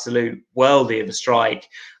absolute worldie of a strike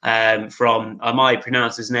from, I might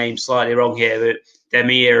pronounce his name slightly wrong here, but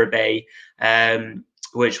Demirbay,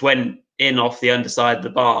 which went in off the underside of the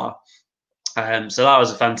bar. So that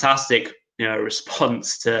was a fantastic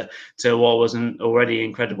response to what was an already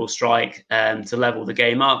incredible strike to level the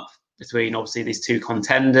game up between obviously these 2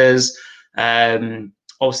 contenders.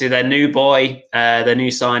 Obviously, their new boy, their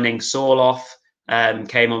new signing, Sorloth,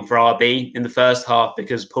 came on for RB in the first half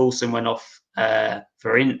because Poulsen went off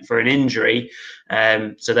for an injury.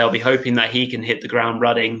 So they'll be hoping that he can hit the ground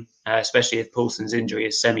running, especially if Poulsen's injury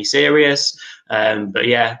is semi-serious. But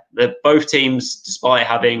yeah, both teams, despite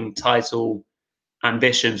having title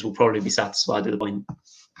ambitions, will probably be satisfied at the point.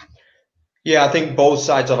 Yeah, I think both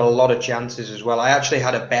sides had a lot of chances as well. I actually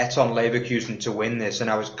had a bet on Leverkusen to win this, and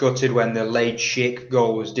I was gutted when the late Schick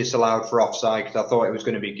goal was disallowed for offside because I thought it was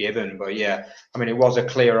going to be given. But yeah, I mean, it was a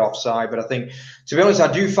clear offside. But I think, to be honest,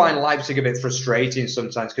 I do find Leipzig a bit frustrating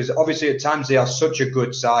sometimes because obviously at times they are such a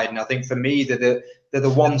good side. And I think for me, they're the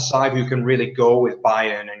one side who can really go with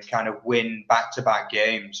Bayern and kind of win back-to-back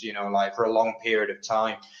games, like for a long period of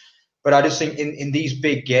time. But I just think in these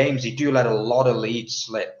big games, they do let a lot of leads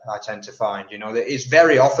slip, I tend to find. You know, it's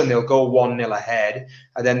very often they'll go 1-0 ahead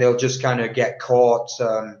and then they'll just kind of get caught.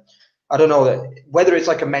 I don't know whether it's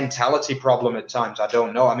like a mentality problem at times. I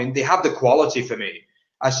don't know. I mean, they have the quality for me.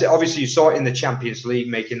 I say, obviously, you saw it in the Champions League,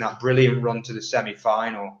 making that brilliant run to the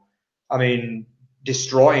semi-final. I mean,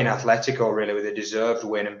 destroying Atletico really with a deserved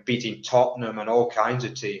win and beating Tottenham and all kinds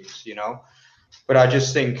of teams, you know. But I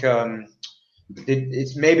just think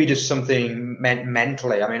it's maybe just something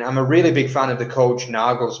mentally. I mean, I'm a really big fan of the coach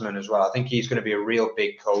Nagelsmann as well. I think he's going to be a real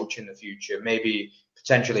big coach in the future. Maybe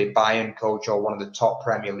potentially Bayern coach or one of the top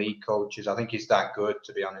Premier League coaches. I think he's that good,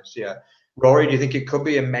 to be honest. Yeah. Rory, do you think it could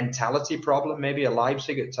be a mentality problem, maybe at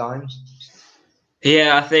Leipzig at times?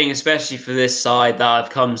 Yeah, I think especially for this side that have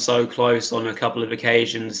come so close on a couple of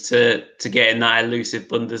occasions to getting that elusive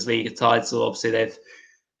Bundesliga title. Obviously, they've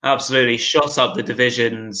absolutely shot up the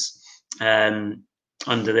divisions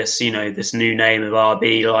under this, this new name of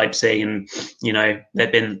RB Leipzig, and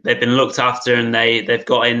they've been looked after, and they've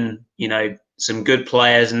got in some good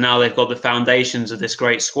players, and now they've got the foundations of this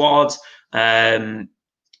great squad.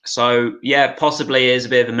 So yeah, possibly is a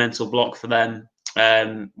bit of a mental block for them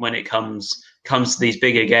when it comes to these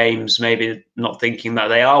bigger games. Maybe not thinking that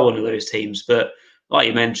they are one of those teams, but like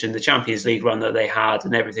you mentioned, the Champions League run that they had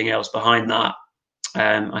and everything else behind that.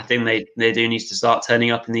 I think they do need to start turning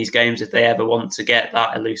up in these games if they ever want to get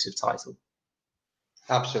that elusive title.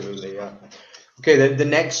 Absolutely, yeah. Okay, the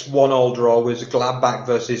next 1-1 draw was Gladbach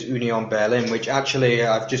versus Union Berlin, which actually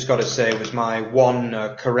I've just got to say was my one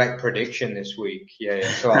correct prediction this week. Yeah.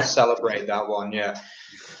 So I'll celebrate that one. Yeah.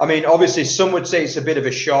 I mean, obviously, some would say it's a bit of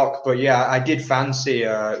a shock, but yeah, I did fancy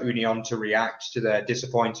Union to react to their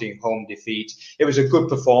disappointing home defeat. It was a good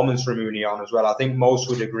performance from Union as well. I think most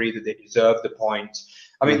would agree that they deserved the point.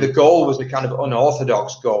 I mean, the goal was a kind of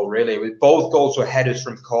unorthodox goal, really. Both goals were headers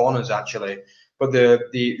from corners, actually. But the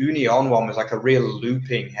Union one was like a real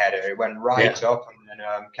looping header. It went right up and then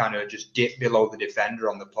kind of just dipped below the defender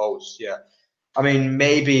on the post. Yeah. I mean,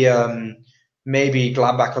 maybe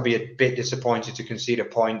Gladbach will be a bit disappointed to concede a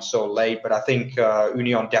point so late, but I think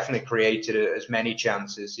Union definitely created as many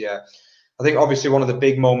chances. Yeah, I think obviously one of the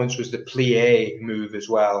big moments was the plie move as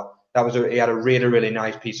well. He had a really, really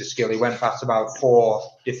nice piece of skill. He went past about 4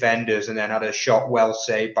 defenders and then had a shot well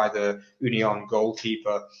saved by the Union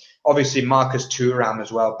goalkeeper. Obviously, Marcus Thuram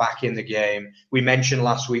as well back in the game. We mentioned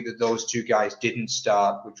last week that those 2 guys didn't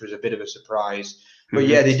start, which was a bit of a surprise. But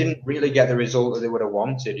yeah, they didn't really get the result that they would have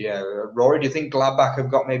wanted. Yeah, Rory, do you think Gladbach have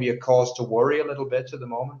got maybe a cause to worry a little bit at the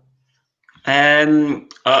moment?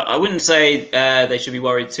 I wouldn't say they should be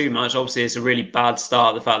worried too much. Obviously, it's a really bad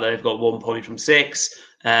start. The fact that they've got 1 point from 6.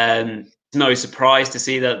 No surprise to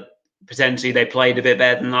see that potentially they played a bit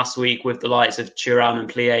better than last week with the likes of Thuram and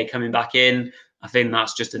Plie coming back in. I think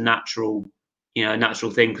that's just a natural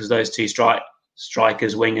thing because those 2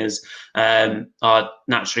 strikers, wingers, are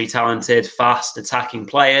naturally talented, fast, attacking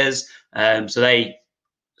players. So they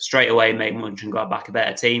straight away make Mönchengladbach a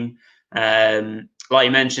better team. Like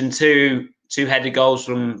you mentioned, two headed goals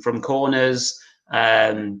from corners.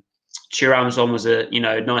 Thuram's one was a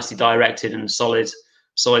nicely directed and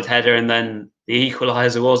solid header, and then the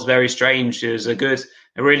equaliser was very strange. It was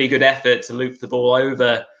a really good effort to loop the ball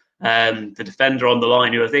over the defender on the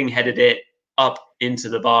line, who I think headed it up into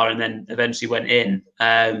the bar and then eventually went in.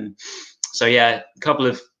 So yeah, a couple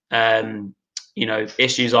of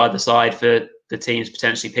issues either side for the teams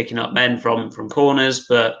potentially picking up men from corners,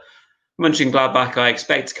 but Mönchengladbach I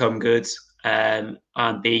expect to come good and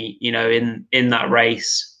be in that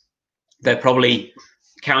race. They're probably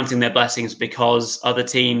counting their blessings because other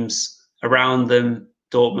teams around them,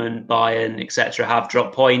 Dortmund, Bayern, etc., have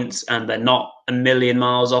dropped points and they're not a million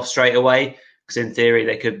miles off straight away. Because in theory,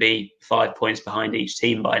 they could be 5 points behind each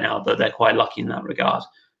team by now, but they're quite lucky in that regard.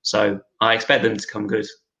 So I expect them to come good.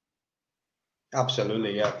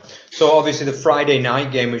 Absolutely, yeah. So obviously the Friday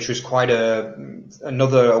night game, which was quite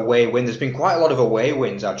another away win. There's been quite a lot of away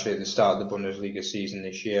wins actually at the start of the Bundesliga season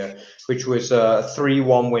this year, which was a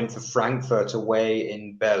 3-1 win for Frankfurt away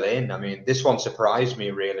in Berlin. I mean, this one surprised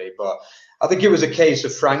me really, but I think it was a case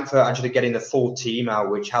of Frankfurt actually getting the full team out,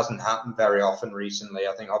 which hasn't happened very often recently.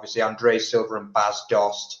 I think obviously Andre Silva and Bas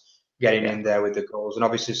Dost getting in there with the goals, and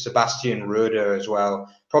obviously Sebastian Röder as well.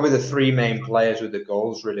 Probably the 3 main players with the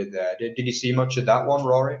goals really there. Did you see much of that one,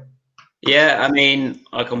 Rory? Yeah, I mean,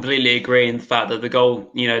 I completely agree in the fact that the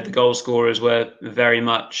goal scorers were very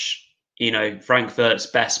much, Frankfurt's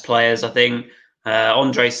best players. I think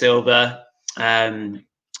Andre Silva,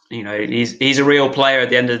 he's a real player at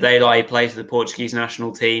the end of the day. Like, he plays for the Portuguese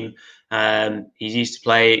national team. He's used to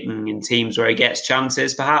playing in teams where he gets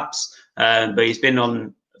chances, perhaps, but he's been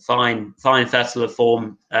on fine Vettel of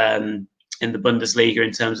form in the Bundesliga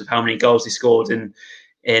in terms of how many goals he scored in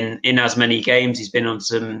as many games. He's been on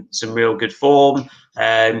some real good form.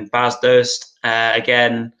 Bas Dost,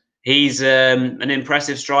 again, he's an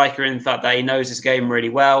impressive striker in the fact that he knows his game really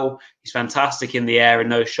well. He's fantastic in the air, and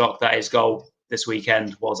no shock that his goal this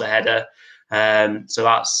weekend was a header. So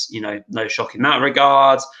that's, no shock in that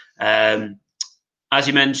regard. As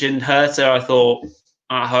you mentioned, Hertha, I thought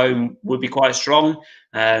at home would be quite strong.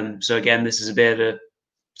 So again, this is a bit of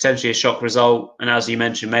potentially a shock result. And as you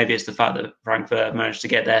mentioned, maybe it's the fact that Frankfurt managed to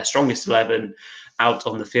get their strongest 11 out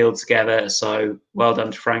on the field together. So well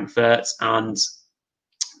done to Frankfurt, and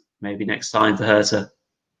maybe next time for Hertha.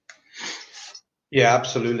 Yeah,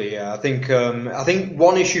 absolutely. Yeah, I think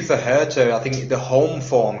one issue for Hertha, I think the home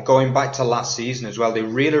form going back to last season as well. They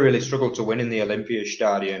really struggled to win in the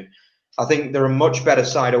Olympiastadion. I think they're a much better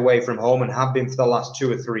side away from home and have been for the last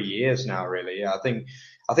 2 or 3 years now. Really, yeah. I think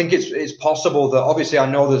it's possible that, obviously,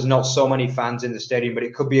 I know there's not so many fans in the stadium, but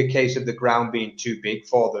it could be a case of the ground being too big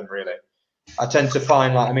for them. Really, I tend to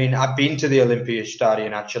find, I've been to the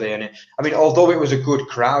Olympiastadion actually, and although it was a good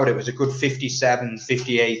crowd, it was a good 57,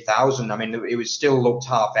 58,000. It was still looked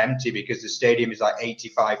half empty because the stadium is like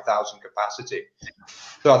 85,000 capacity.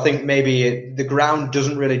 So I think maybe the ground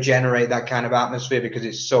doesn't really generate that kind of atmosphere because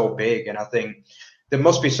it's so big. And I think there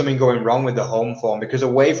must be something going wrong with the home form, because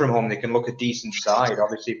away from home, they can look a decent side,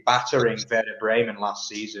 obviously battering Werder Bremen last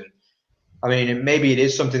season. Maybe it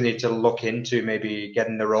is something they need to look into, maybe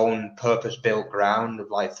getting their own purpose-built ground of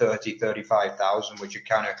like 30, 35,000, which would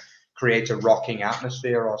kind of create a rocking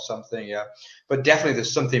atmosphere or something, yeah. But definitely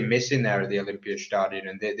there's something missing there at the Olympiastadion,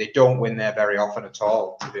 and they don't win there very often at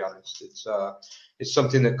all, to be honest. It's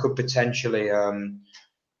something that could potentially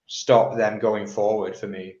stop them going forward for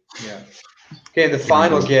me, yeah. Okay, the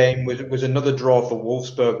final game was another draw for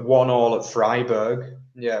Wolfsburg, 1-1 at Freiburg.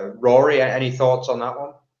 Yeah, Rory, any thoughts on that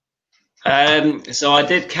one? So I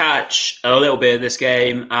did catch a little bit of this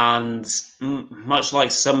game, and much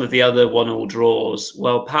like some of the other 1-1 draws,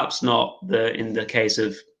 well, perhaps not in the case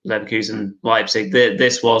of Leverkusen Leipzig,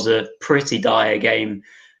 this was a pretty dire game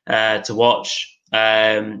to watch.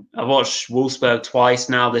 I've watched Wolfsburg twice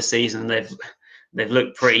now this season. They've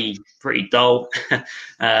looked pretty dull,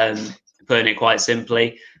 putting it quite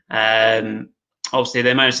simply. Obviously,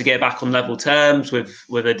 they managed to get back on level terms with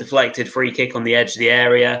a deflected free kick on the edge of the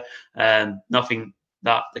area. Nothing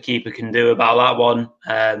that the keeper can do about that one.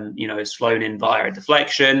 It's flown in via a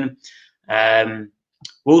deflection.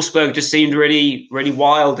 Wolfsburg just seemed really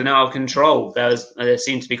wild and out of control. There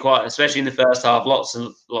seemed to be quite, especially in the first half, lots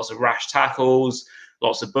of rash tackles,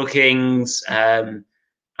 lots of bookings, and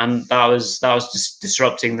that was just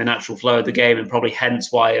disrupting the natural flow of the game, and probably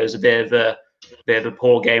hence why it was a bit of a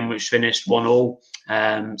poor game, which finished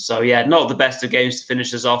 1-1. So yeah, not the best of games to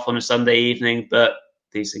finish us off on a Sunday evening, but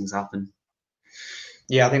these things happen.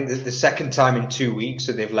 Yeah, I think the second time in 2 weeks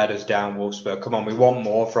that they've let us down, Wolfsburg. Come on, we want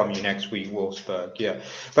more from you next week, Wolfsburg. Yeah,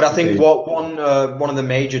 but I think one of the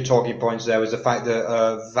major talking points there was the fact that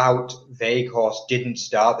Wout Weghorst didn't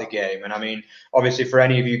start the game. And obviously, for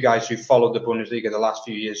any of you guys who followed the Bundesliga the last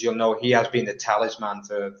few years, you'll know he has been the talisman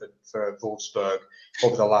for Wolfsburg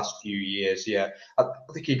over the last few years. Yeah, I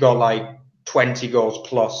think he got like 20 goals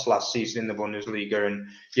plus last season in the Bundesliga, and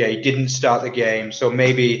yeah, he didn't start the game. So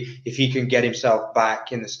maybe if he can get himself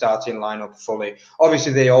back in the starting lineup fully.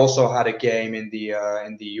 Obviously, they also had a game in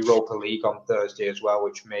the Europa League on Thursday as well,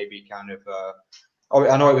 which maybe kind of.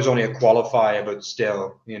 I know it was only a qualifier, but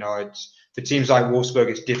still, it's for teams like Wolfsburg,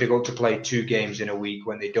 it's difficult to play 2 games in a week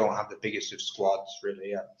when they don't have the biggest of squads, really.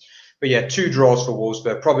 Yeah. But yeah, 2 draws for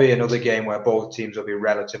Wolfsburg. Probably another game where both teams will be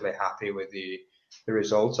relatively happy with the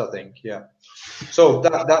results, I think. Yeah. So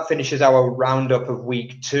that finishes our roundup of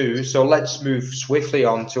week 2. So let's move swiftly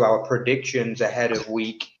on to our predictions ahead of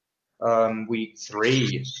week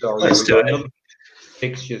 3. So let's do it.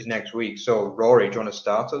 Fixtures next week. So Rory, do you want to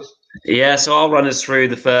start us? Yeah, so I'll run us through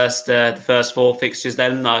the first 4 fixtures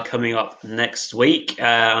then coming up next week,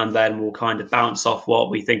 and then we'll kind of bounce off what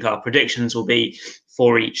we think our predictions will be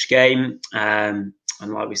for each game.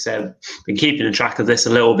 And like we said, been keeping a track of this a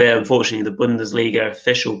little bit. Unfortunately, the Bundesliga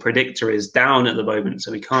official predictor is down at the moment,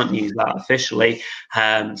 so we can't use that officially.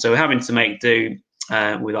 So we're having to make do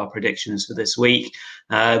with our predictions for this week.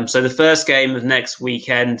 So the first game of next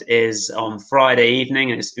weekend is on Friday evening,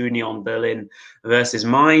 and it's Union Berlin versus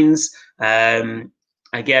Mainz.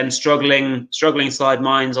 Again, struggling side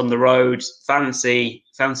Mainz on the road. Fancy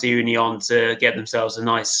Union to get themselves a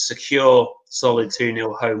nice, secure, solid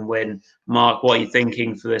 2-0 home win. Mark, what are you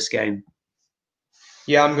thinking for this game?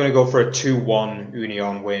 Yeah, I'm going to go for a 2-1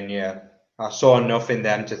 Union win, yeah. I saw enough in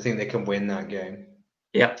them to think they can win that game.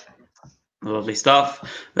 Yep. Lovely stuff.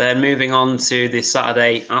 Then moving on to the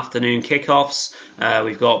Saturday afternoon kickoffs,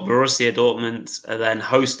 we've got Borussia Dortmund then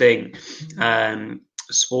hosting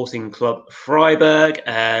Sporting Club Freiburg.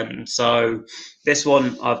 So this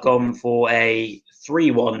one I've gone for a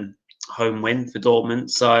 3-1 home win for Dortmund.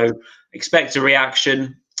 So expect a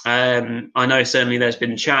reaction. I know certainly there's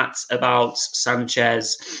been chat about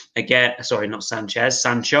Sanchez again. Sorry, not Sanchez,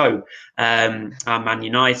 Sancho and Man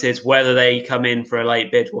United. Whether they come in for a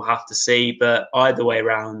late bid, we'll have to see. But either way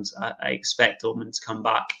around, I expect Dortmund to come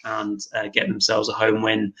back and get themselves a home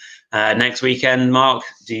win next weekend. Mark,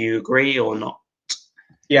 do you agree or not?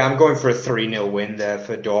 Yeah, I'm going for a 3-0 win there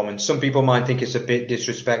for Dortmund. Some people might think it's a bit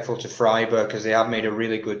disrespectful to Freiburg because they have made a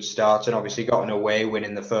really good start and obviously got an away win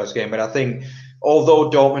in the first game. But I think although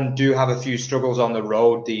Dortmund do have a few struggles on the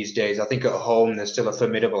road these days, I think at home they're still a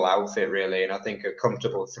formidable outfit, really. And I think a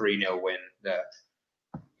comfortable 3-0 win there.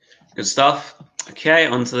 Good stuff. Okay,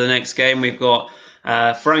 on to the next game. We've got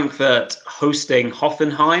Frankfurt hosting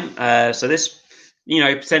Hoffenheim. So this,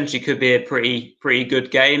 potentially could be a pretty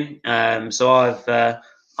good game. So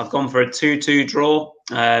I've gone for a 2-2 draw.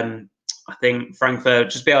 I think Frankfurt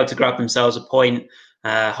just be able to grab themselves a point.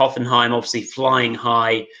 Hoffenheim, obviously flying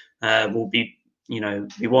high, will be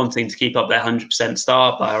wanting to keep up their 100%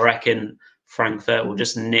 start, but I reckon Frankfurt will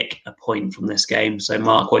just nick a point from this game. So,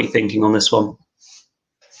 Mark, what are you thinking on this one?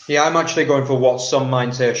 Yeah, I'm actually going for what some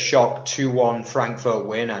might say a shock 2-1 Frankfurt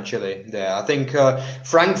win, actually, there. I think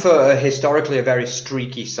Frankfurt are historically a very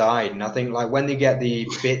streaky side, and I think when they get the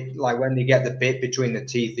bit between the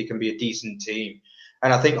teeth, they can be a decent team.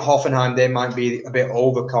 And I think Hoffenheim, they might be a bit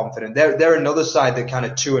overconfident. They're another side that kind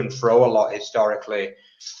of to and fro a lot historically.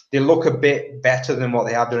 They look a bit better than what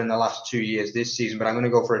they have done in the last 2 years this season, but I'm going to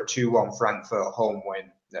go for a 2-1 Frankfurt home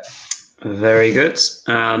win there. Very good.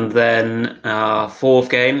 And then our fourth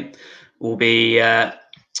game will be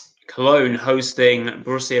Cologne hosting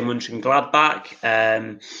Borussia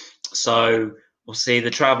Mönchengladbach. So we'll see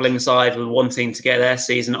the travelling side with wanting to get their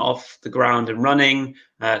season off the ground and running.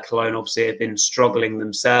 Cologne obviously have been struggling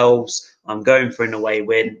themselves. I'm going for an away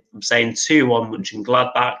win. I'm saying 2-1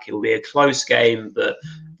 Mönchengladbach. It will be a close game, but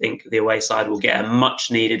I think the away side will get a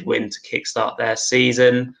much needed win to kickstart their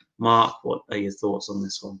season. Mark, what are your thoughts on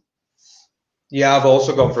this one? Yeah, I've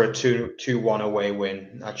also gone for a 2-1 away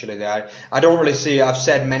win, actually. There, I don't really see, I've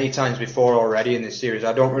said many times before already in this series,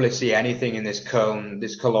 I don't really see anything in this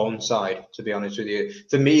Cologne side, to be honest with you.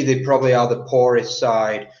 For me, they probably are the poorest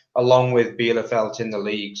side, along with Bielefeld in the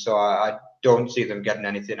league. So I don't see them getting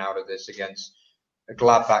anything out of this against a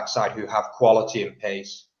Gladbach side who have quality and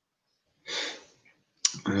pace.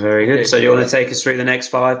 Very good. So do you want to take us through the next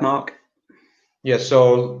five, Mark? Yeah,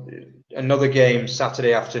 so another game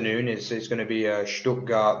Saturday afternoon is going to be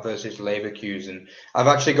Stuttgart versus Leverkusen. I've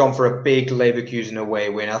actually gone for a big Leverkusen away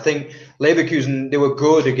win. I think Leverkusen, they were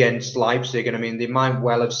good against Leipzig, and I mean, they might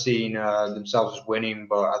well have seen themselves winning,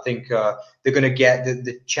 but I think they're going to get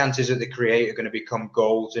the chances that they create are going to become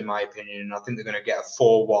goals, in my opinion, and I think they're going to get a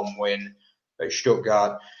 4-1 win at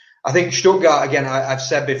Stuttgart. I think Stuttgart, again, I've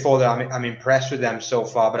said before that I'm impressed with them so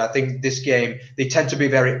far, but I think this game, they tend to be a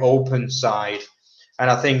very open side. And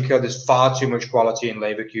I think there's far too much quality in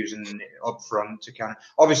Leverkusen up front to kind of.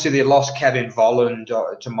 Obviously, they lost Kevin Volland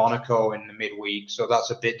to Monaco in the midweek, so that's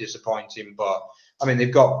a bit disappointing. But I mean,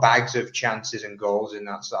 they've got bags of chances and goals in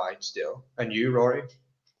that side still. And you, Rory?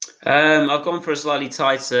 I've gone for a slightly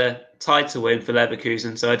tighter win for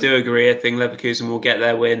Leverkusen, so I do agree. I think Leverkusen will get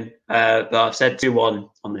their win, but I've said 2-1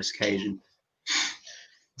 on this occasion.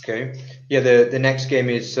 Okay. Yeah, the next game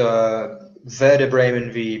is Werder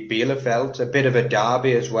Bremen v Bielefeld, a bit of a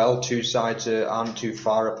derby as well. Two sides aren't too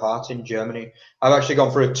far apart in Germany. I've actually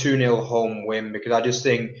gone for a 2-0 home win because I just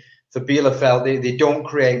think for Bielefeld, they don't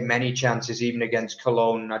create many chances even against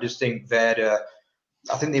Cologne. I just think Werder,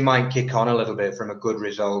 I think they might kick on a little bit from a good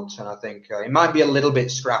result. And I think it might be a little bit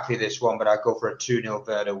scrappy, this one, but I'd go for a 2-0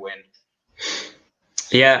 Werder win.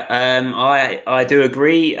 Yeah, I do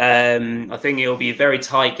agree. I think it'll be a very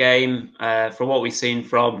tight game from what we've seen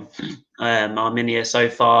from Arminia so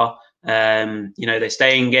far. They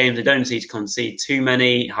stay in games. They don't seem to concede too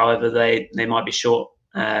many. However, they might be short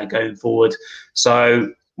going forward.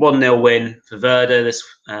 So 1-0 win for Werder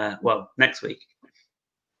next week.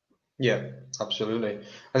 Yeah, absolutely.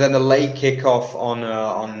 And then the late kickoff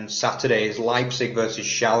on Saturday is Leipzig versus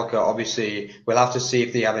Schalke. Obviously, we'll have to see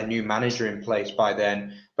if they have a new manager in place by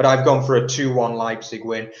then. But I've gone for a 2-1 Leipzig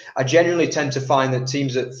win. I genuinely tend to find that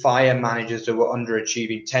teams that fire managers that were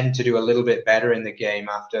underachieving tend to do a little bit better in the game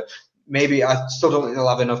after. Maybe I still don't think they'll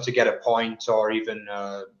have enough to get a point or even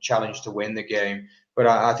challenge to win the game. But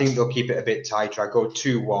I think they'll keep it a bit tighter. I go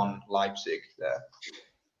 2-1 Leipzig there.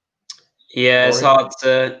 Yeah, it's Rory?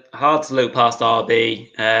 hard to look past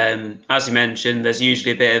RB. As you mentioned, there's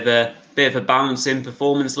usually a bit of a balance in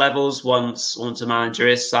performance levels once a manager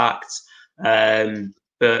is sacked.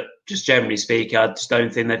 But just generally speaking, I just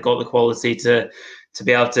don't think they've got the quality to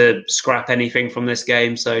be able to scrap anything from this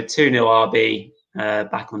game. So 2-0 RB,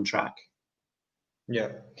 back on track. Yeah.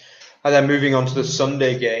 And then moving on to the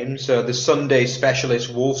Sunday games, the Sunday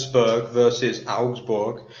specialist Wolfsburg versus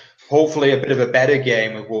Augsburg. Hopefully a bit of a better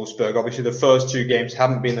game with Wolfsburg. Obviously the first two games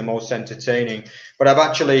haven't been the most entertaining, but I've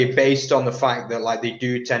actually, based on the fact that like they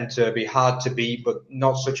do tend to be hard to beat, but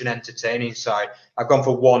not such an entertaining side, I've gone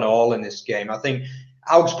for 1-1 in this game. I think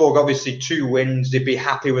Augsburg, obviously 2 wins, they'd be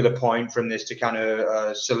happy with a point from this to kind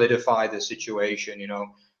of solidify the situation. You know,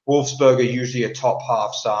 Wolfsburg are usually a top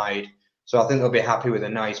half side. So I think they'll be happy with a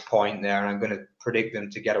nice point there, and I'm going to predict them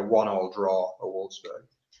to get a 1-1 draw at Wolfsburg.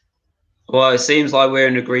 Well, it seems like we're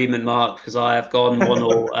in agreement, Mark, because I have gone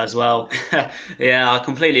 1-1 as well. Yeah, I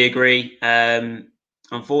completely agree.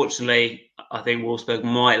 Unfortunately, I think Wolfsburg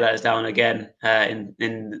might let us down again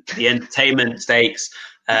in the entertainment stakes.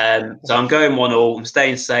 So I'm going 1-1. I'm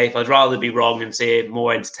staying safe. I'd rather be wrong and see a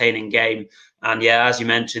more entertaining game. And yeah, as you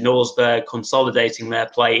mentioned, Wolfsburg consolidating their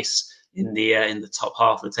place in the top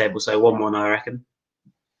half of the table. So 1-1, I reckon.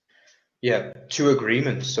 Yeah, 2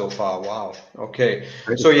 agreements so far. Wow. Okay.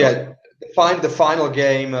 So yeah, the final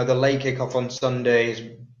game, the late kickoff on Sunday, is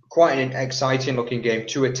quite an exciting looking game.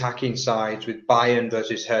 Two attacking sides with Bayern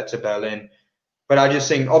versus Hertha Berlin. But I just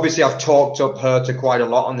think, obviously, I've talked up Hertha quite a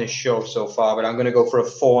lot on this show so far, but I'm going to go for a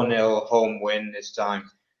 4-0 home win this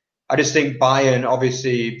time. I just think Bayern,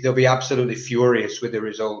 obviously, they'll be absolutely furious with the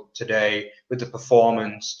result today, with the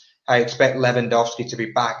performance. I expect Lewandowski to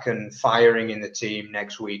be back and firing in the team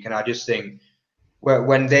next week. And I just think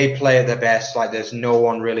when they play at their best, like there's no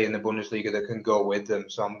one really in the Bundesliga that can go with them.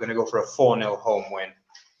 So I'm going to go for a 4-0 home win.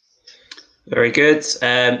 Very good.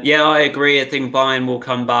 Yeah, I agree. I think Bayern will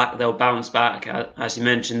come back. They'll bounce back. As you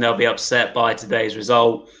mentioned, they'll be upset by today's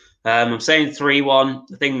result. I'm saying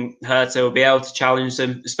 3-1. I think Hertha will be able to challenge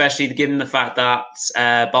them, especially given the fact that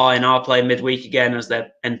Bayern are playing midweek again as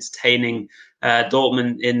they're entertaining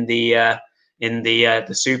Dortmund in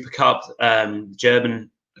the Super Cup,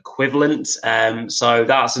 German equivalent. So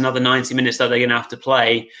that's another 90 minutes that they're going to have to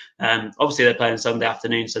play. Obviously, they're playing Sunday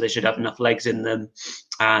afternoon, so they should have enough legs in them.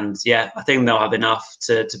 And yeah, I think they'll have enough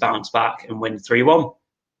to bounce back and win 3-1.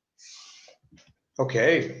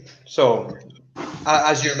 Okay, so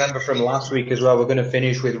as you remember from last week as well, we're going to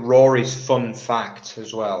finish with Rory's fun fact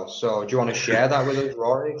as well. So do you want to share that with us,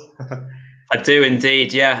 Rory? I do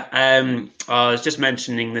indeed, yeah. I was just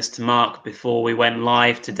mentioning this to Mark before we went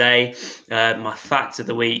live today. My fact of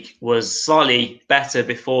the week was slightly better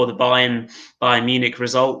before the Bayern Munich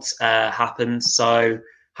result happened. So,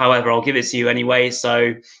 however, I'll give it to you anyway.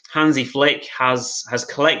 So Hansi Flick has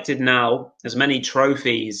collected now as many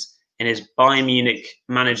trophies in his Bayern Munich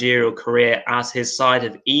managerial career as his side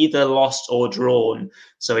have either lost or drawn.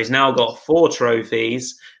 So he's now got 4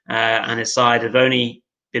 trophies, and his side have only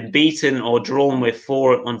been beaten or drawn with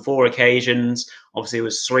on 4 occasions. Obviously, it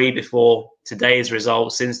was 3 before today's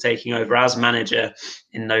result since taking over as manager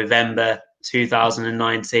in November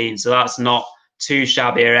 2019. So that's not too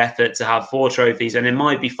shabby an effort to have 4 trophies, and it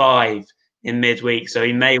might be 5 in midweek. So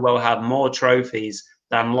he may well have more trophies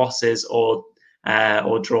than losses or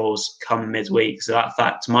draws come midweek. So that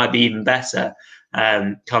fact might be even better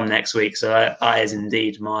come next week. So that is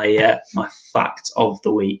indeed my fact of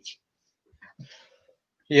the week.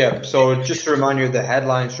 Yeah, so just to remind you of the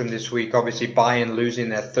headlines from this week, obviously Bayern losing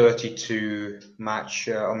their 32-match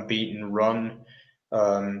unbeaten run,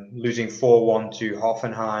 losing 4-1 to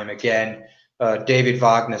Hoffenheim again. David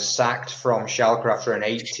Wagner sacked from Schalke after an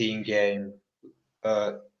 18-game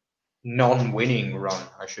non-winning run,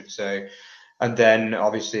 I should say. And then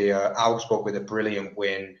obviously Augsburg with a brilliant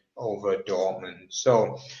win over Dortmund.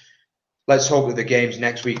 So let's hope that the games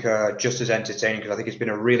next week are just as entertaining, because I think it's been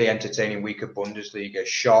a really entertaining week of Bundesliga.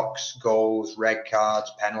 Shocks, goals, red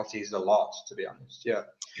cards, penalties, a lot, to be honest. Yeah.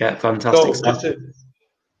 Yeah, fantastic stuff.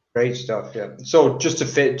 Great stuff. Yeah. So just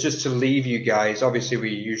to leave you guys, obviously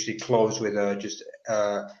we usually close with just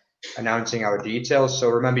announcing our details. So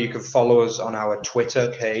remember, you can follow us on our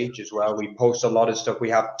Twitter page as well. We post a lot of stuff.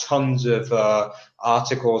 We have tons of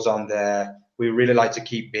articles on there. We really like to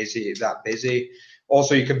keep busy.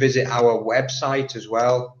 Also, you can visit our website as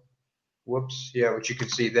well. Which you can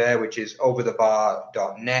see there, which is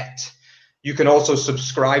overthebar.net. You can also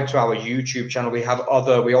subscribe to our YouTube channel. We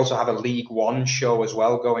also have a League One show as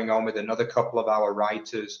well going on with another couple of our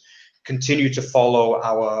writers. Continue to follow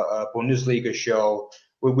our Bundesliga show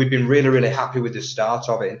we've been really happy with the start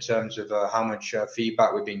of it in terms of how much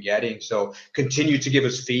feedback we've been getting. So continue to give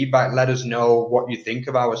us feedback. Let us know what you think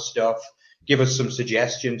of our stuff. Give us some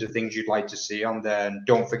suggestions of things you'd like to see on there, and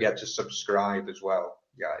don't forget to subscribe as well,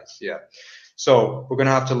 guys. Yeah. So we're going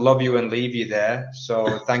to have to love you and leave you there.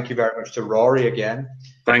 So thank you very much to Rory again.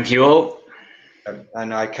 Thank you all.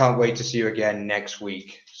 And I can't wait to see you again next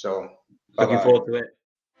week. So bye-bye. Looking forward to it.